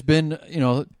they had just been,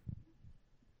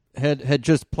 had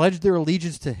just pledged their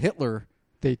allegiance to Hitler...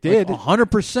 They did.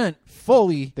 100%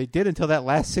 fully. They did until that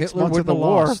last 6 Hitler months of the wouldn't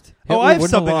have war. lost. I have Hitler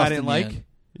something wouldn't I have didn't lost in the like. end.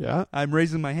 Yeah. I'm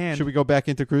raising my hand. Should we go back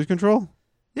into cruise control?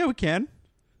 Yeah, we can.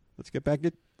 Let's get back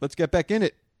in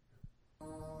it.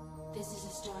 This is a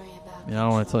story about... I don't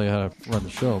want to tell you how to run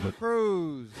the show, but...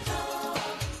 Cruise.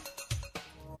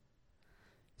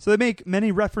 So they make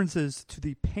many references to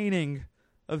the painting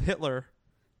of Hitler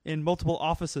in multiple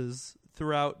offices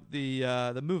throughout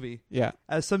the movie. Yeah.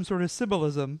 As some sort of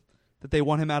symbolism that they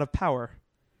want him out of power.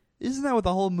 Isn't that what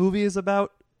the whole movie is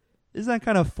about? Isn't that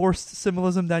kind of forced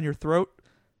symbolism down your throat?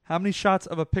 How many shots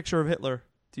of a picture of Hitler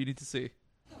do you need to see?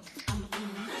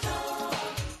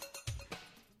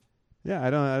 Yeah, I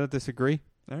don't disagree.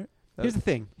 All right. Here's the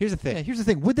thing. Yeah, here's the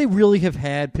thing. Would they really have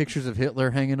had pictures of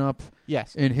Hitler hanging up?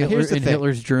 Yes. In Here's the thing.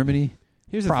 Hitler's Germany?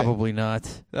 Here's the Probably not.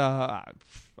 I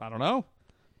don't know.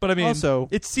 But I mean, also,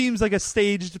 it seems like a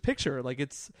staged picture. Like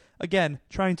it's, again,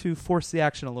 trying to force the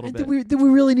action a little bit. Did we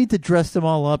really need to dress them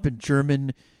all up in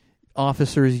German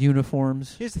officers'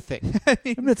 uniforms? Here's the thing. I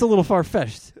mean, it's a little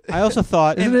far-fetched. I also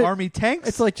thought... And army tanks?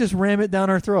 It's like just ram it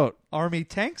down our throat. Army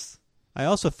tanks? I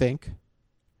also think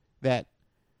that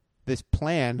this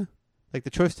plan, like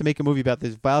the choice to make a movie about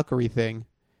this Valkyrie thing,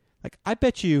 like I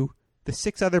bet you the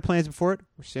 6 other plans before it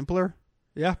were simpler.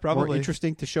 Yeah, probably. More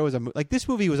interesting to show as a movie. Like this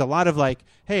movie was a lot of like,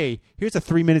 hey, here's a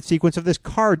 3-minute sequence of this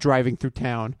car driving through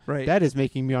town. Right. That is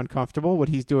making me uncomfortable, what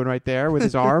he's doing right there with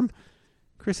his arm.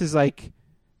 Chris is like,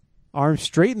 arm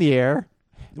straight in the air,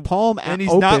 palm out, and he's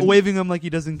open. not waving them like he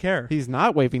doesn't care. He's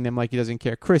not waving them like he doesn't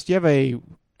care. Chris, do you have an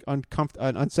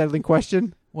unsettling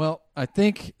question? Well, I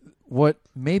think what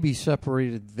maybe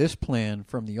separated this plan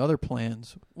from the other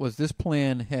plans was this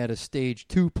plan had a stage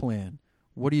 2 plan.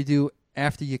 What do you do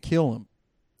after you kill him?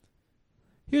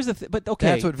 Here's the but okay.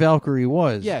 That's what Valkyrie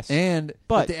was. Yes.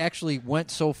 But they actually went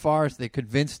so far as they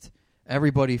convinced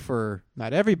everybody for...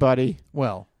 Not everybody.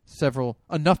 Well,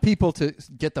 enough people to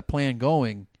get the plan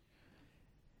going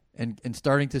and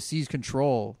starting to seize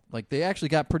control. Like, they actually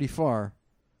got pretty far,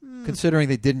 considering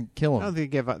they didn't kill him. I don't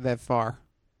think they got that far.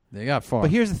 They got far.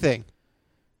 But here's the thing.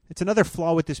 It's another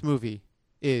flaw with this movie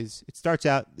is it starts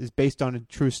out is based on a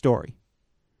true story.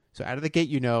 So out of the gate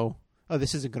you know, oh,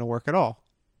 this isn't going to work at all.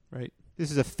 Right. This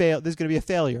is going to be a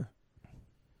failure.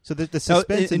 So the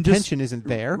suspense and tension isn't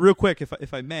there. Real quick,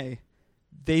 if I may,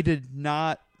 they did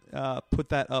not put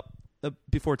that up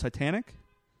before Titanic.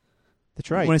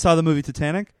 That's right. When I saw the movie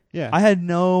Titanic, Yeah. I had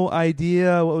no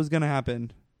idea what was going to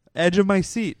happen. Edge of my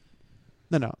seat.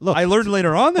 No. Look, I learned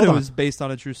later on that it hold was based on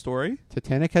a true story.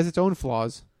 Titanic has its own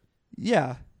flaws,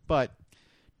 Yeah. but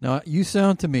Now, you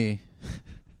sound to me,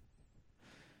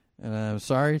 and I'm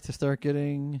sorry to start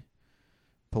getting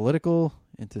political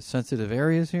into sensitive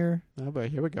areas here, oh, but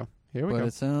here we go. Here we but go.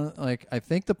 it sounds like I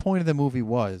think the point of the movie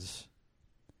was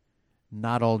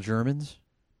not all Germans,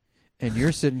 and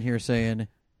you're sitting here saying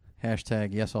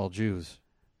hashtag yes all Jews.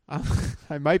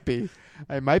 I might be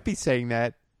saying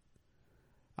that.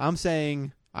 I'm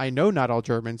saying I know not all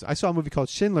Germans. I saw a movie called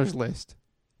Schindler's List.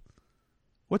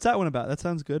 What's that one about? That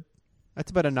sounds good. That's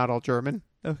about a not all German.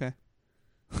 Okay.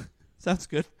 Sounds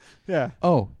good. Yeah.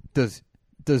 Oh, does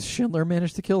Schindler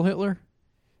manage to kill Hitler?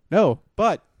 No,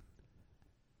 but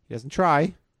he doesn't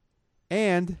try.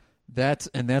 And That's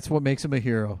what makes him a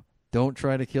hero. Don't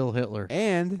try to kill Hitler.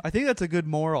 And I think that's a good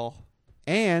moral.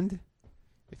 And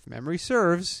if memory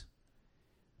serves,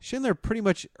 Schindler pretty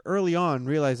much early on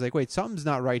realized, like, wait, something's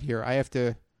not right here.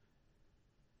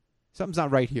 Something's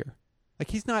not right here. Like,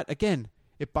 he's not, again,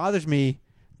 it bothers me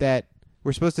that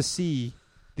we're supposed to see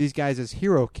these guys as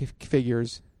hero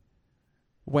figures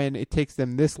when it takes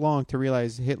them this long to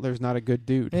realize Hitler's not a good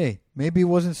dude. Hey, maybe it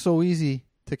wasn't so easy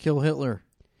to kill Hitler.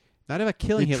 Not about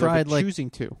killing They Hitler, tried, but choosing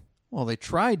to. Well, they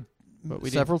tried But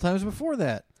several times before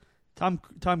that. Tom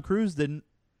Cruise didn't.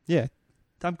 Yeah.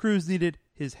 Tom Cruise needed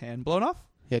his hand blown off.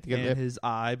 He had to get and his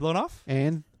eye blown off.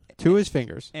 And two of his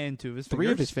fingers. And two of his Three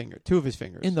fingers. of his fingers. Two of his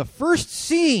fingers. In the first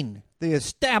scene, they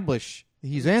establish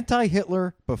he's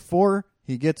anti-Hitler before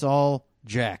he gets all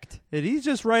jacked. And he's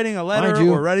just writing a letter Mind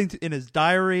you- or writing in his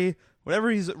diary, whatever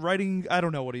he's writing. I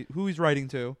don't know who he's writing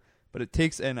to, but it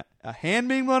takes a hand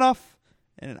being blown off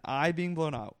and an eye being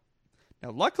blown out.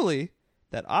 Now, luckily,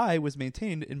 that eye was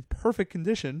maintained in perfect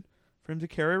condition for him to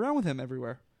carry around with him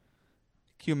everywhere.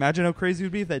 Can you imagine how crazy it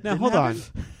would be if that Now, didn't hold happen?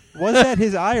 on. Was that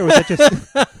his eye, or was that just...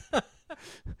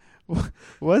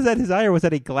 was that his eye, or was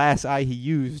that a glass eye he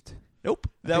used? Nope.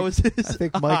 That was his I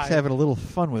think Mike's eye. having a little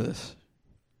fun with this.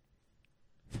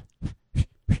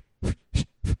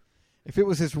 If it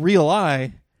was his real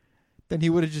eye, then he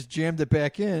would have just jammed it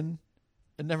back in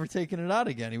and never taken it out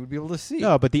again. He would be able to see.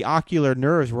 No, but the ocular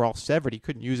nerves were all severed. He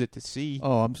couldn't use it to see.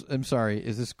 Oh, I'm sorry.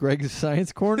 Is this Greg's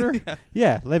Science Corner?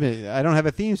 Yeah, let me. I don't have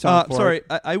a theme song for sorry,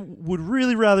 it. I would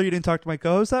really rather you didn't talk to my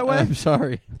co-host that way. I'm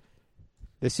sorry.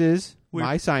 This is We're-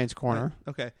 my science corner.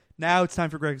 Okay. Now it's time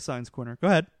for Greg's Science Corner. Go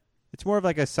ahead. It's more of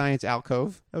like a science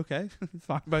alcove. Okay.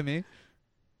 Fine by me.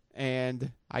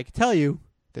 And I can tell you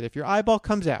that if your eyeball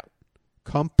comes out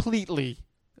completely,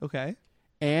 Okay.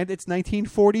 and it's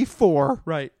 1944,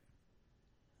 Right.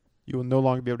 you will no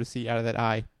longer be able to see out of that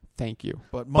eye. Thank you.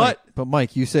 But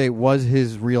Mike, you say was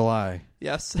his real eye.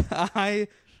 Yes, I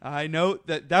know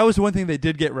that was one thing they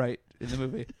did get right in the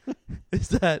movie. Is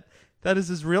that is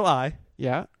his real eye.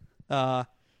 Yeah.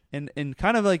 And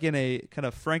kind of like in a kind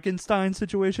of Frankenstein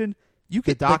situation, you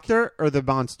The could doctor or the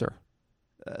monster?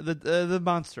 the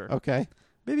monster. Okay.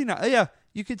 Maybe not. Yeah,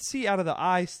 you could see out of the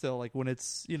eye still, like when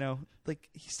it's like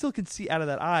he still can see out of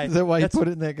that eye. Is that why you That's put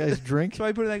it in that guy's drink? That's why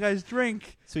I put it in that guy's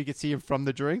drink. So you could see him from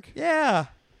the drink? Yeah.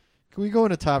 Can we go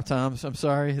into Top Toms? I'm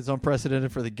sorry, it's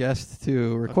unprecedented for the guest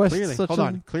to request. Clearly, such hold a-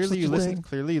 on. Clearly, such you a listen. thing.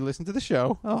 Clearly, you listen to the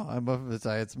show, Oh,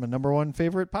 it's my number one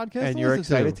favorite podcast, and to you're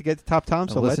listen excited to get to Top Tom.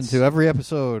 I So listen let's to every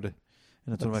episode,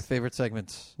 and it's one of my let's- favorite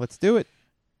segments. let's do it.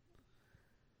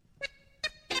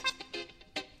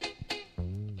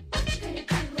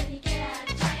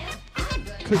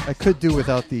 I could do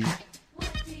without the.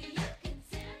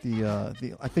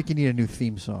 I think you need a new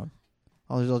theme song.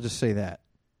 I'll just say that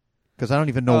because I don't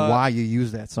even know why you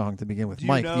use that song to begin with.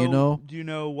 Mike, do you know? Do you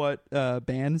know what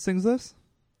band sings this?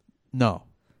 No.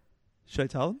 Should I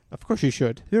tell them? Of course, you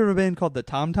should. Have you ever heard of a band called the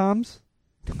Tom Toms?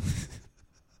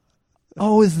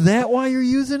 Oh, is that why you're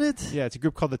using it? Yeah, it's a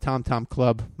group called the Tom Tom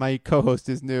Club. My co-host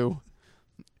is new.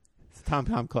 It's the Tom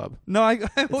Tom Club. No, I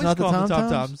always not the call them the Tom Tom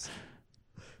Toms? Toms.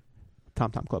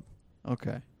 Tom Tom Club.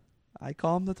 Okay. I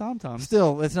call them the Tom Toms.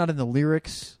 Still, it's not in the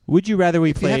lyrics. Would you rather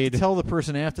we If you have played? to tell the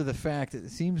person after the fact, it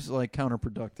seems like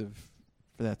counterproductive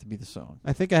for that to be the song.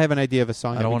 I think I have an idea of a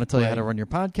song. I that don't we want to could tell you play. how to run your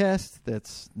podcast.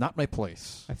 That's not my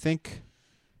place. I think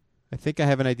I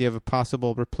have an idea of a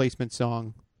possible replacement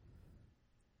song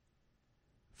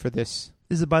for this.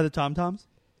 Is it by the Tom Toms?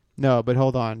 No, but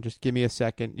hold on. Just give me a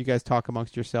second. You guys talk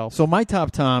amongst yourselves. So my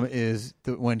top Tom is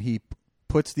when he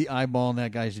puts the eyeball in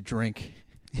that guy's drink.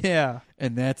 Yeah.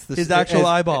 And that's His actual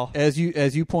eyeball. As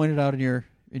you pointed out in your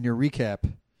recap,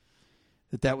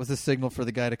 that was the signal for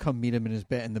the guy to come meet him in his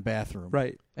in the bathroom,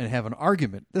 Right. and have an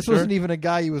argument. This Sure. wasn't even a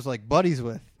guy he was like buddies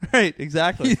with. Right,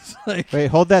 exactly. He's like, Wait,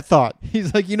 hold that thought.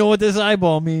 he's like, you know what this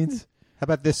eyeball means? How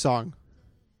about this song?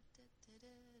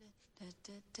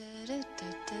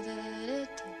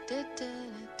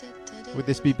 Would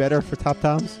this be better for Top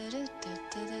Toms?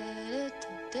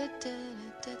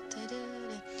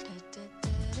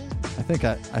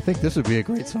 I think this would be a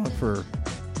great song for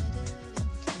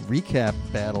recap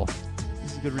battle.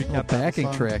 This is a good recap. Little backing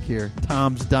song. track here.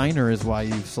 Tom's Diner is why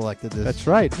you've selected this. That's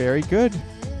right. Very good.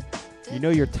 You know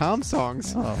your Tom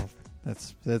songs. Oh,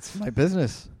 that's my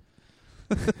business.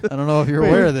 I don't know if you're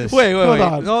aware of this. Wait. Hold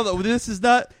on. No, this is new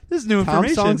Tom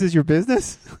information. songs is your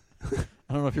business?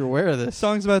 I don't know if you're aware of this.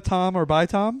 Songs about Tom or by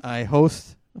Tom? I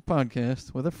host a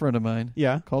podcast with a friend of mine.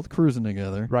 Yeah. Called Cruising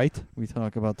Together. Right. We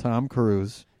talk about Tom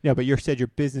Cruise. Yeah, but you said your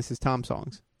business is Tom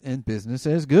songs. And business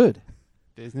is good.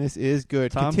 Business is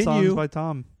good. Tom Continue songs by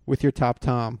Tom. with your top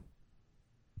Tom.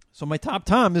 So my top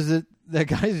Tom is that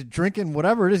guy's drinking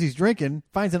whatever it is he's drinking,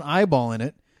 finds an eyeball in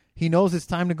it. He knows it's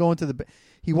time to go into the...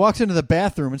 He walks into the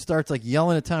bathroom and starts like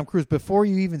yelling at Tom Cruise before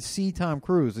you even see Tom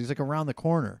Cruise. He's like around the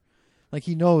corner. Like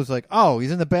he knows like, oh,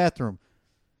 he's in the bathroom.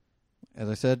 As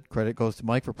I said, credit goes to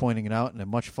Mike for pointing it out in a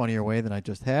much funnier way than I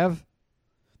just have.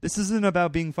 This isn't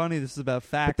about being funny. This is about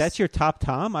facts. But that's your top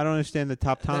Tom? I don't understand the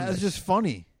top Tom. That's just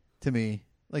funny to me.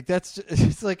 Like that's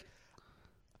it's like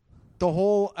the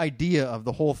whole idea of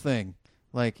the whole thing.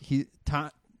 Like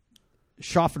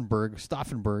Stauffenberg.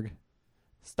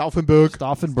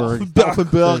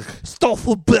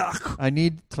 I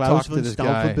need to talk to this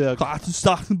guy.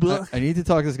 I need to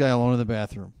talk to this guy alone in the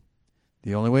bathroom.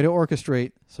 The only way to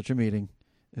orchestrate such a meeting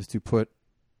is to put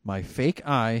my fake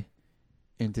eye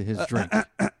into his drink.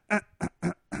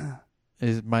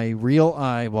 Is my real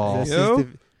eyeball.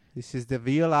 This is the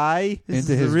real eye.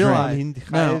 Into his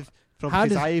drink. Now, From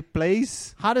his eye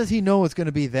place. How does he know it's going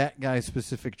to be that guy's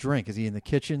specific drink? Is he in the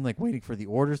kitchen, like waiting for the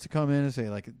orders to come in and say,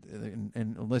 like,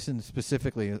 and listen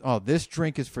specifically? Oh, this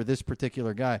drink is for this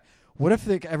particular guy. What if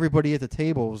everybody at the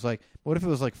table was like? What if it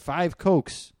was like 5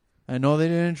 Cokes? I know they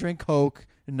didn't drink Coke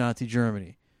in Nazi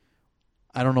Germany.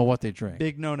 I don't know what they drank.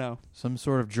 Big no. Some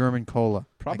sort of German cola.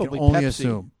 Probably I can only Pepsi.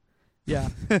 assume. Yeah,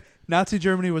 Nazi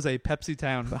Germany was a Pepsi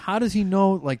town. But how does he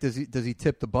know? Like, does he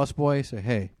tip the busboy? Say,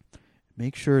 hey,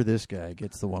 make sure this guy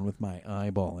gets the one with my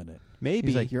eyeball in it. Maybe.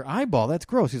 He's like, your eyeball, that's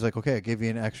gross. He's like, okay, I'll give you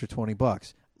an extra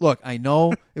 $20. Look, I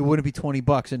know it wouldn't be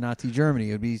 $20 in Nazi Germany.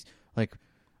 It would be like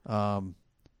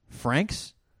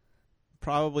francs.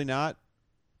 Probably not.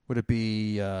 Would it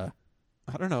be? I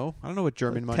don't know. I don't know what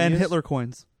German money 10 is. Hitler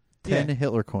coins. 10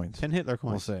 Hitler coins. 10 Hitler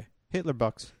coins. We'll say. Hitler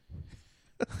bucks.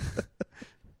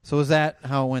 So is that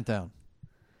how it went down?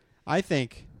 I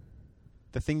think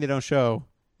the thing they don't show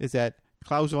is that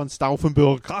Klaus von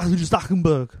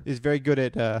Stauffenberg is very good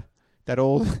at that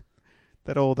old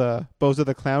Bozo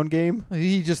the Clown game.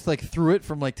 He just like threw it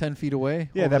from like 10 feet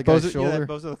away. Yeah, over that the guy's Bozo, shoulder. that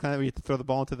Bozo the Clown where you have to throw the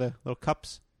ball into the little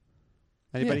cups.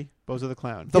 Anybody? Yeah. Bozo the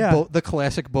Clown. The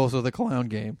classic Bozo the Clown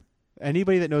game.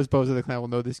 Anybody that knows Bozo the Clown will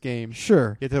know this game.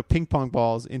 Sure. You have to throw ping pong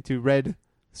balls into red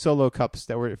solo cups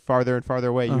that were farther and farther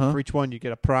away. For each one, you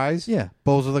get a prize. Yeah,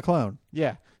 Bozo the Clown.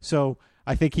 Yeah. So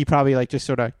I think he probably like just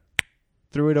sort of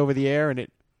threw it over the air and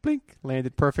it blink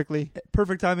landed perfectly.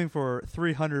 Perfect timing for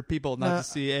 300 people not to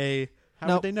see a.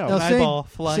 How would they know? An eyeball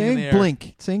flying in the air.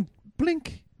 Saying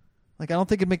blink. Like I don't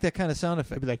think it'd make that kind of sound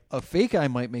effect. It'd be like a fake eye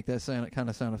might make that kind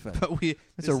of sound effect. But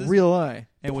it's a real eye,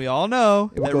 and we all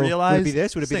know that real eyes. Would it be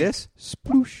this? Would it be this?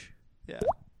 Sploosh. Yeah.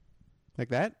 Like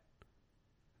that.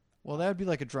 Well, that would be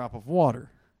like a drop of water.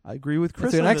 I agree with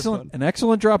Chris. It's an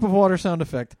excellent drop of water sound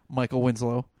effect, Michael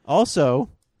Winslow. Also,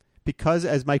 because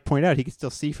as Mike pointed out, he could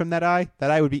still see from that eye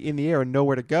would be in the air and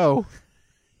nowhere to go.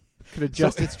 Could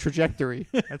adjust its trajectory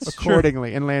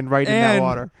accordingly and land right in that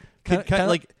water.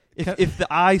 If the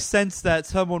eye sensed that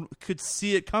someone could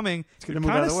see it coming, it's going to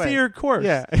kind of steer course.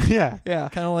 Yeah.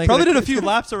 Kind of like probably did a few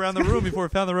laps around the room before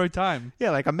it found the right time.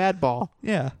 Yeah, like a mad ball.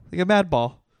 Yeah, like a mad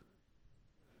ball.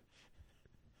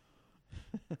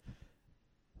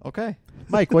 Okay,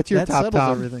 Mike, what's your top settles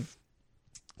Tom? Everything.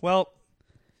 Well,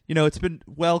 it's been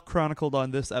well chronicled on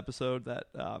this episode that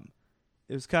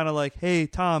it was kind of like, hey,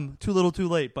 Tom, too little, too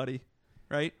late, buddy.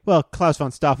 Right? Well, Klaus von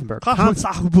Stauffenberg.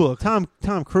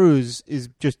 Tom Cruise is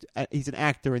just he's an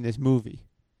actor in this movie.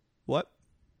 What?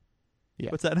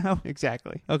 Yeah. What's that now?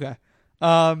 Exactly. Okay.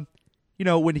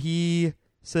 When he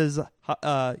says,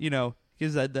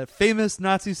 gives that famous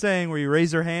Nazi saying where you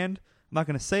raise your hand. I'm not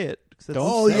going to say it. That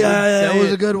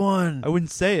was a good one. I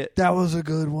wouldn't say it. That was a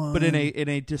good one. But in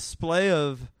a display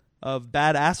of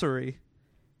badassery,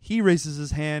 he raises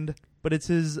his hand but it's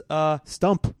his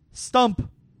Stump. Stump.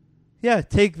 Yeah,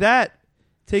 take that,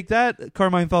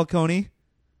 Carmine Falcone,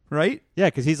 right? Yeah,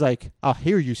 because he's like, I'll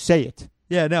hear you say it.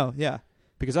 Yeah, no, yeah.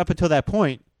 Because up until that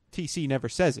point, TC never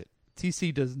says it.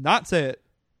 TC does not say it.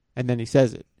 And then he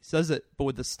says it. He says it, but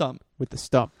with the stump. With the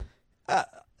stump.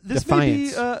 This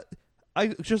Defiance. may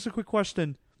be. Just a quick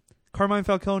question. Carmine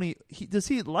Falcone, does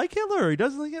he like Hitler or he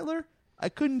doesn't like Hitler? I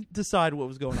couldn't decide what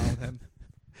was going on with him.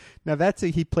 Now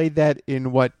he played that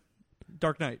in what?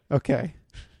 Dark Knight. Okay.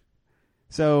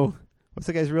 So, what's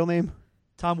the guy's real name?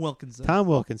 Tom Wilkinson. Tom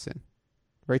Wilkinson.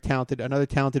 Very talented. Another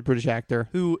talented British actor.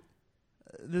 Who?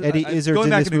 Eddie Izzard's going in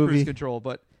back this into movie. Cruise Control,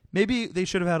 but maybe they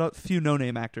should have had a few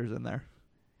no-name actors in there.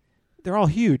 They're all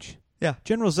huge. Yeah.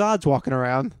 General Zod's walking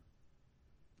around.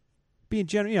 Being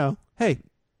general, hey,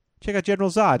 check out General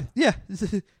Zod. Yeah.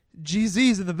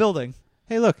 GZ's in the building.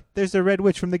 Hey, look, there's the Red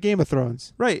Witch from the Game of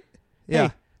Thrones. Right.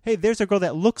 Yeah. Hey, there's a girl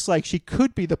that looks like she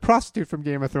could be the prostitute from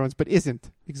Game of Thrones, but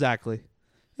isn't. Exactly.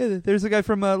 Yeah, there's a guy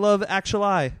from Love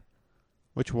Actually.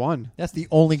 Which one? That's the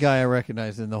only guy I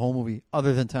recognized in the whole movie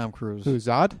other than Tom Cruise. Who,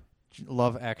 Zod?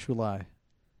 Love Actually.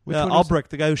 Albrecht,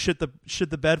 the guy who shit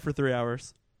the bed for 3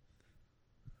 hours.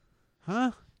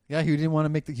 Huh? Yeah, he didn't want to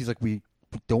make he's like, we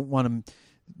don't want to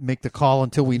make the call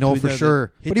until we know for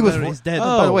sure. But he was he's dead.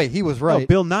 By the way, he was right. Oh,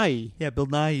 Bill Nighy. Yeah, Bill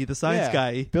Nighy, the science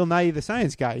guy. Bill Nighy, the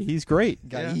science guy. He's great.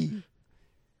 Yeah.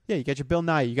 Yeah, you got your Bill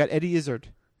Nighy. You got Eddie Izzard.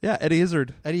 Yeah, Eddie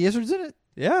Izzard. Eddie Izzard's in it?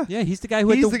 Yeah. Yeah, he's the guy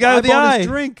who He's had the guy with the eyeball in eye. his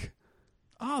drink.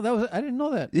 Oh, I didn't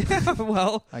know that. Yeah,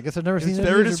 well, I guess I've never seen it's Eddie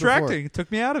very Izzard distracting. before. It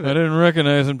took me out of it. I didn't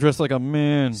recognize him dressed like a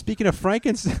man. Speaking of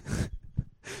Frankenstein,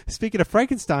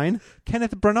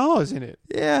 Kenneth Branagh's in it.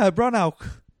 Yeah, Branagh.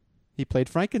 He played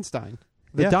Frankenstein,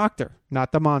 the Yeah. doctor,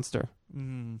 not the monster.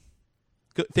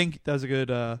 Good. Think that was a good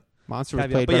Monster was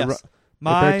caveat. played But by yes,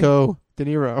 Roberto De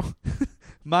Niro.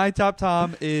 my top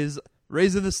Tom is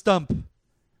raising the stump.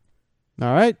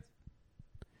 All right.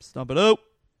 Stump it up.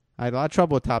 I had a lot of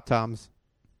trouble with Top Toms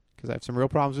because I have some real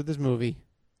problems with this movie.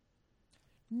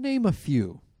 Name a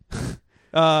few. Do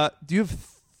you have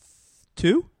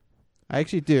two? I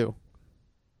actually do.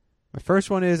 My first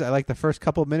one is I like the first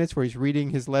couple of minutes where he's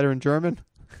reading his letter in German.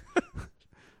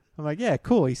 I'm like, yeah,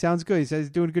 cool. He sounds good. He says he's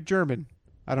doing good German.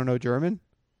 I don't know German.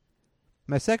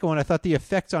 My second one, I thought the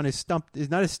effects on his stump is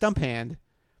not his stump hand,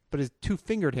 but his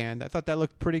two-fingered hand. I thought that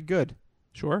looked pretty good.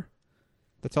 Sure.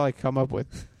 That's all I come up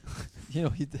with. You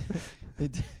know,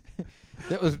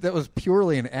 that was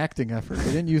purely an acting effort.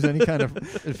 He didn't use any kind of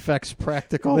effects,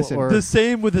 practical or the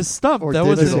same with his stump. or That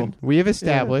was digital. Listen, we have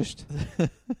established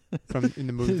from in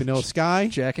the movie Vanilla Sky,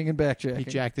 jacking and backjacking. he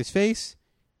jacked his face.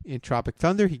 In Tropic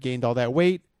Thunder, he gained all that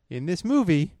weight. In this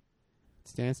movie, it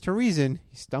stands to reason,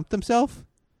 he stumped himself,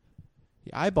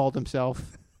 he eyeballed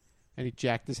himself, and he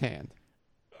jacked his hand.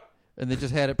 And they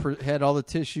just had all the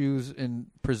tissues and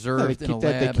preserved in a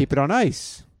lab. They keep it on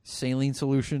ice. Saline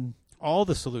solution. All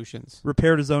the solutions.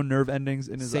 repaired his own nerve endings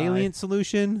in his Salient eye.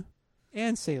 solution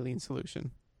and saline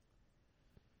solution.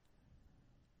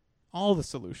 All the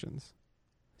solutions.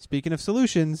 Speaking of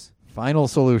solutions. Final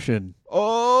solution.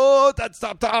 Oh, that's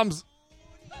Top Toms.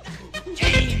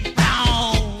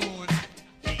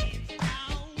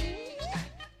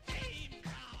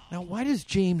 Now, why does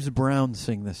James Brown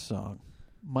sing this song?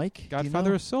 Mike? Godfather do you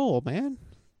know? of Soul, man.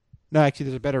 No, actually,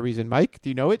 there's a better reason. Mike, do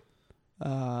you know it?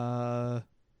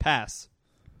 Pass.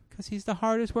 Because he's the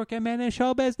hardest working man in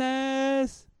show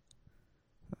business.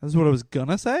 That's what I was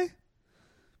gonna say,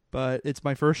 but it's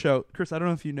my first show. Chris, I don't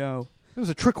know if you know. It was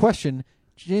a trick question.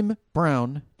 James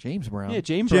Brown. Yeah, James Brown.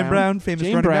 Jim Brown, famous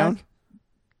James running Brown. back.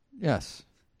 Yes.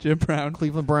 Jim Brown.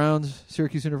 Cleveland Browns,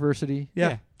 Syracuse University.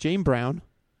 Yeah. James Brown.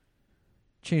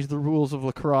 Changed the rules of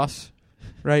lacrosse.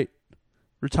 Right.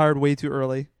 Retired way too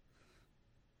early.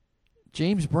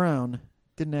 James Brown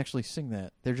didn't actually sing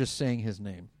that. They're just saying his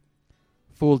name.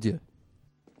 Fooled you.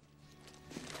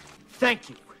 Thank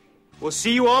you. We'll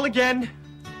see you all again.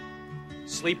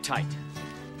 Sleep tight.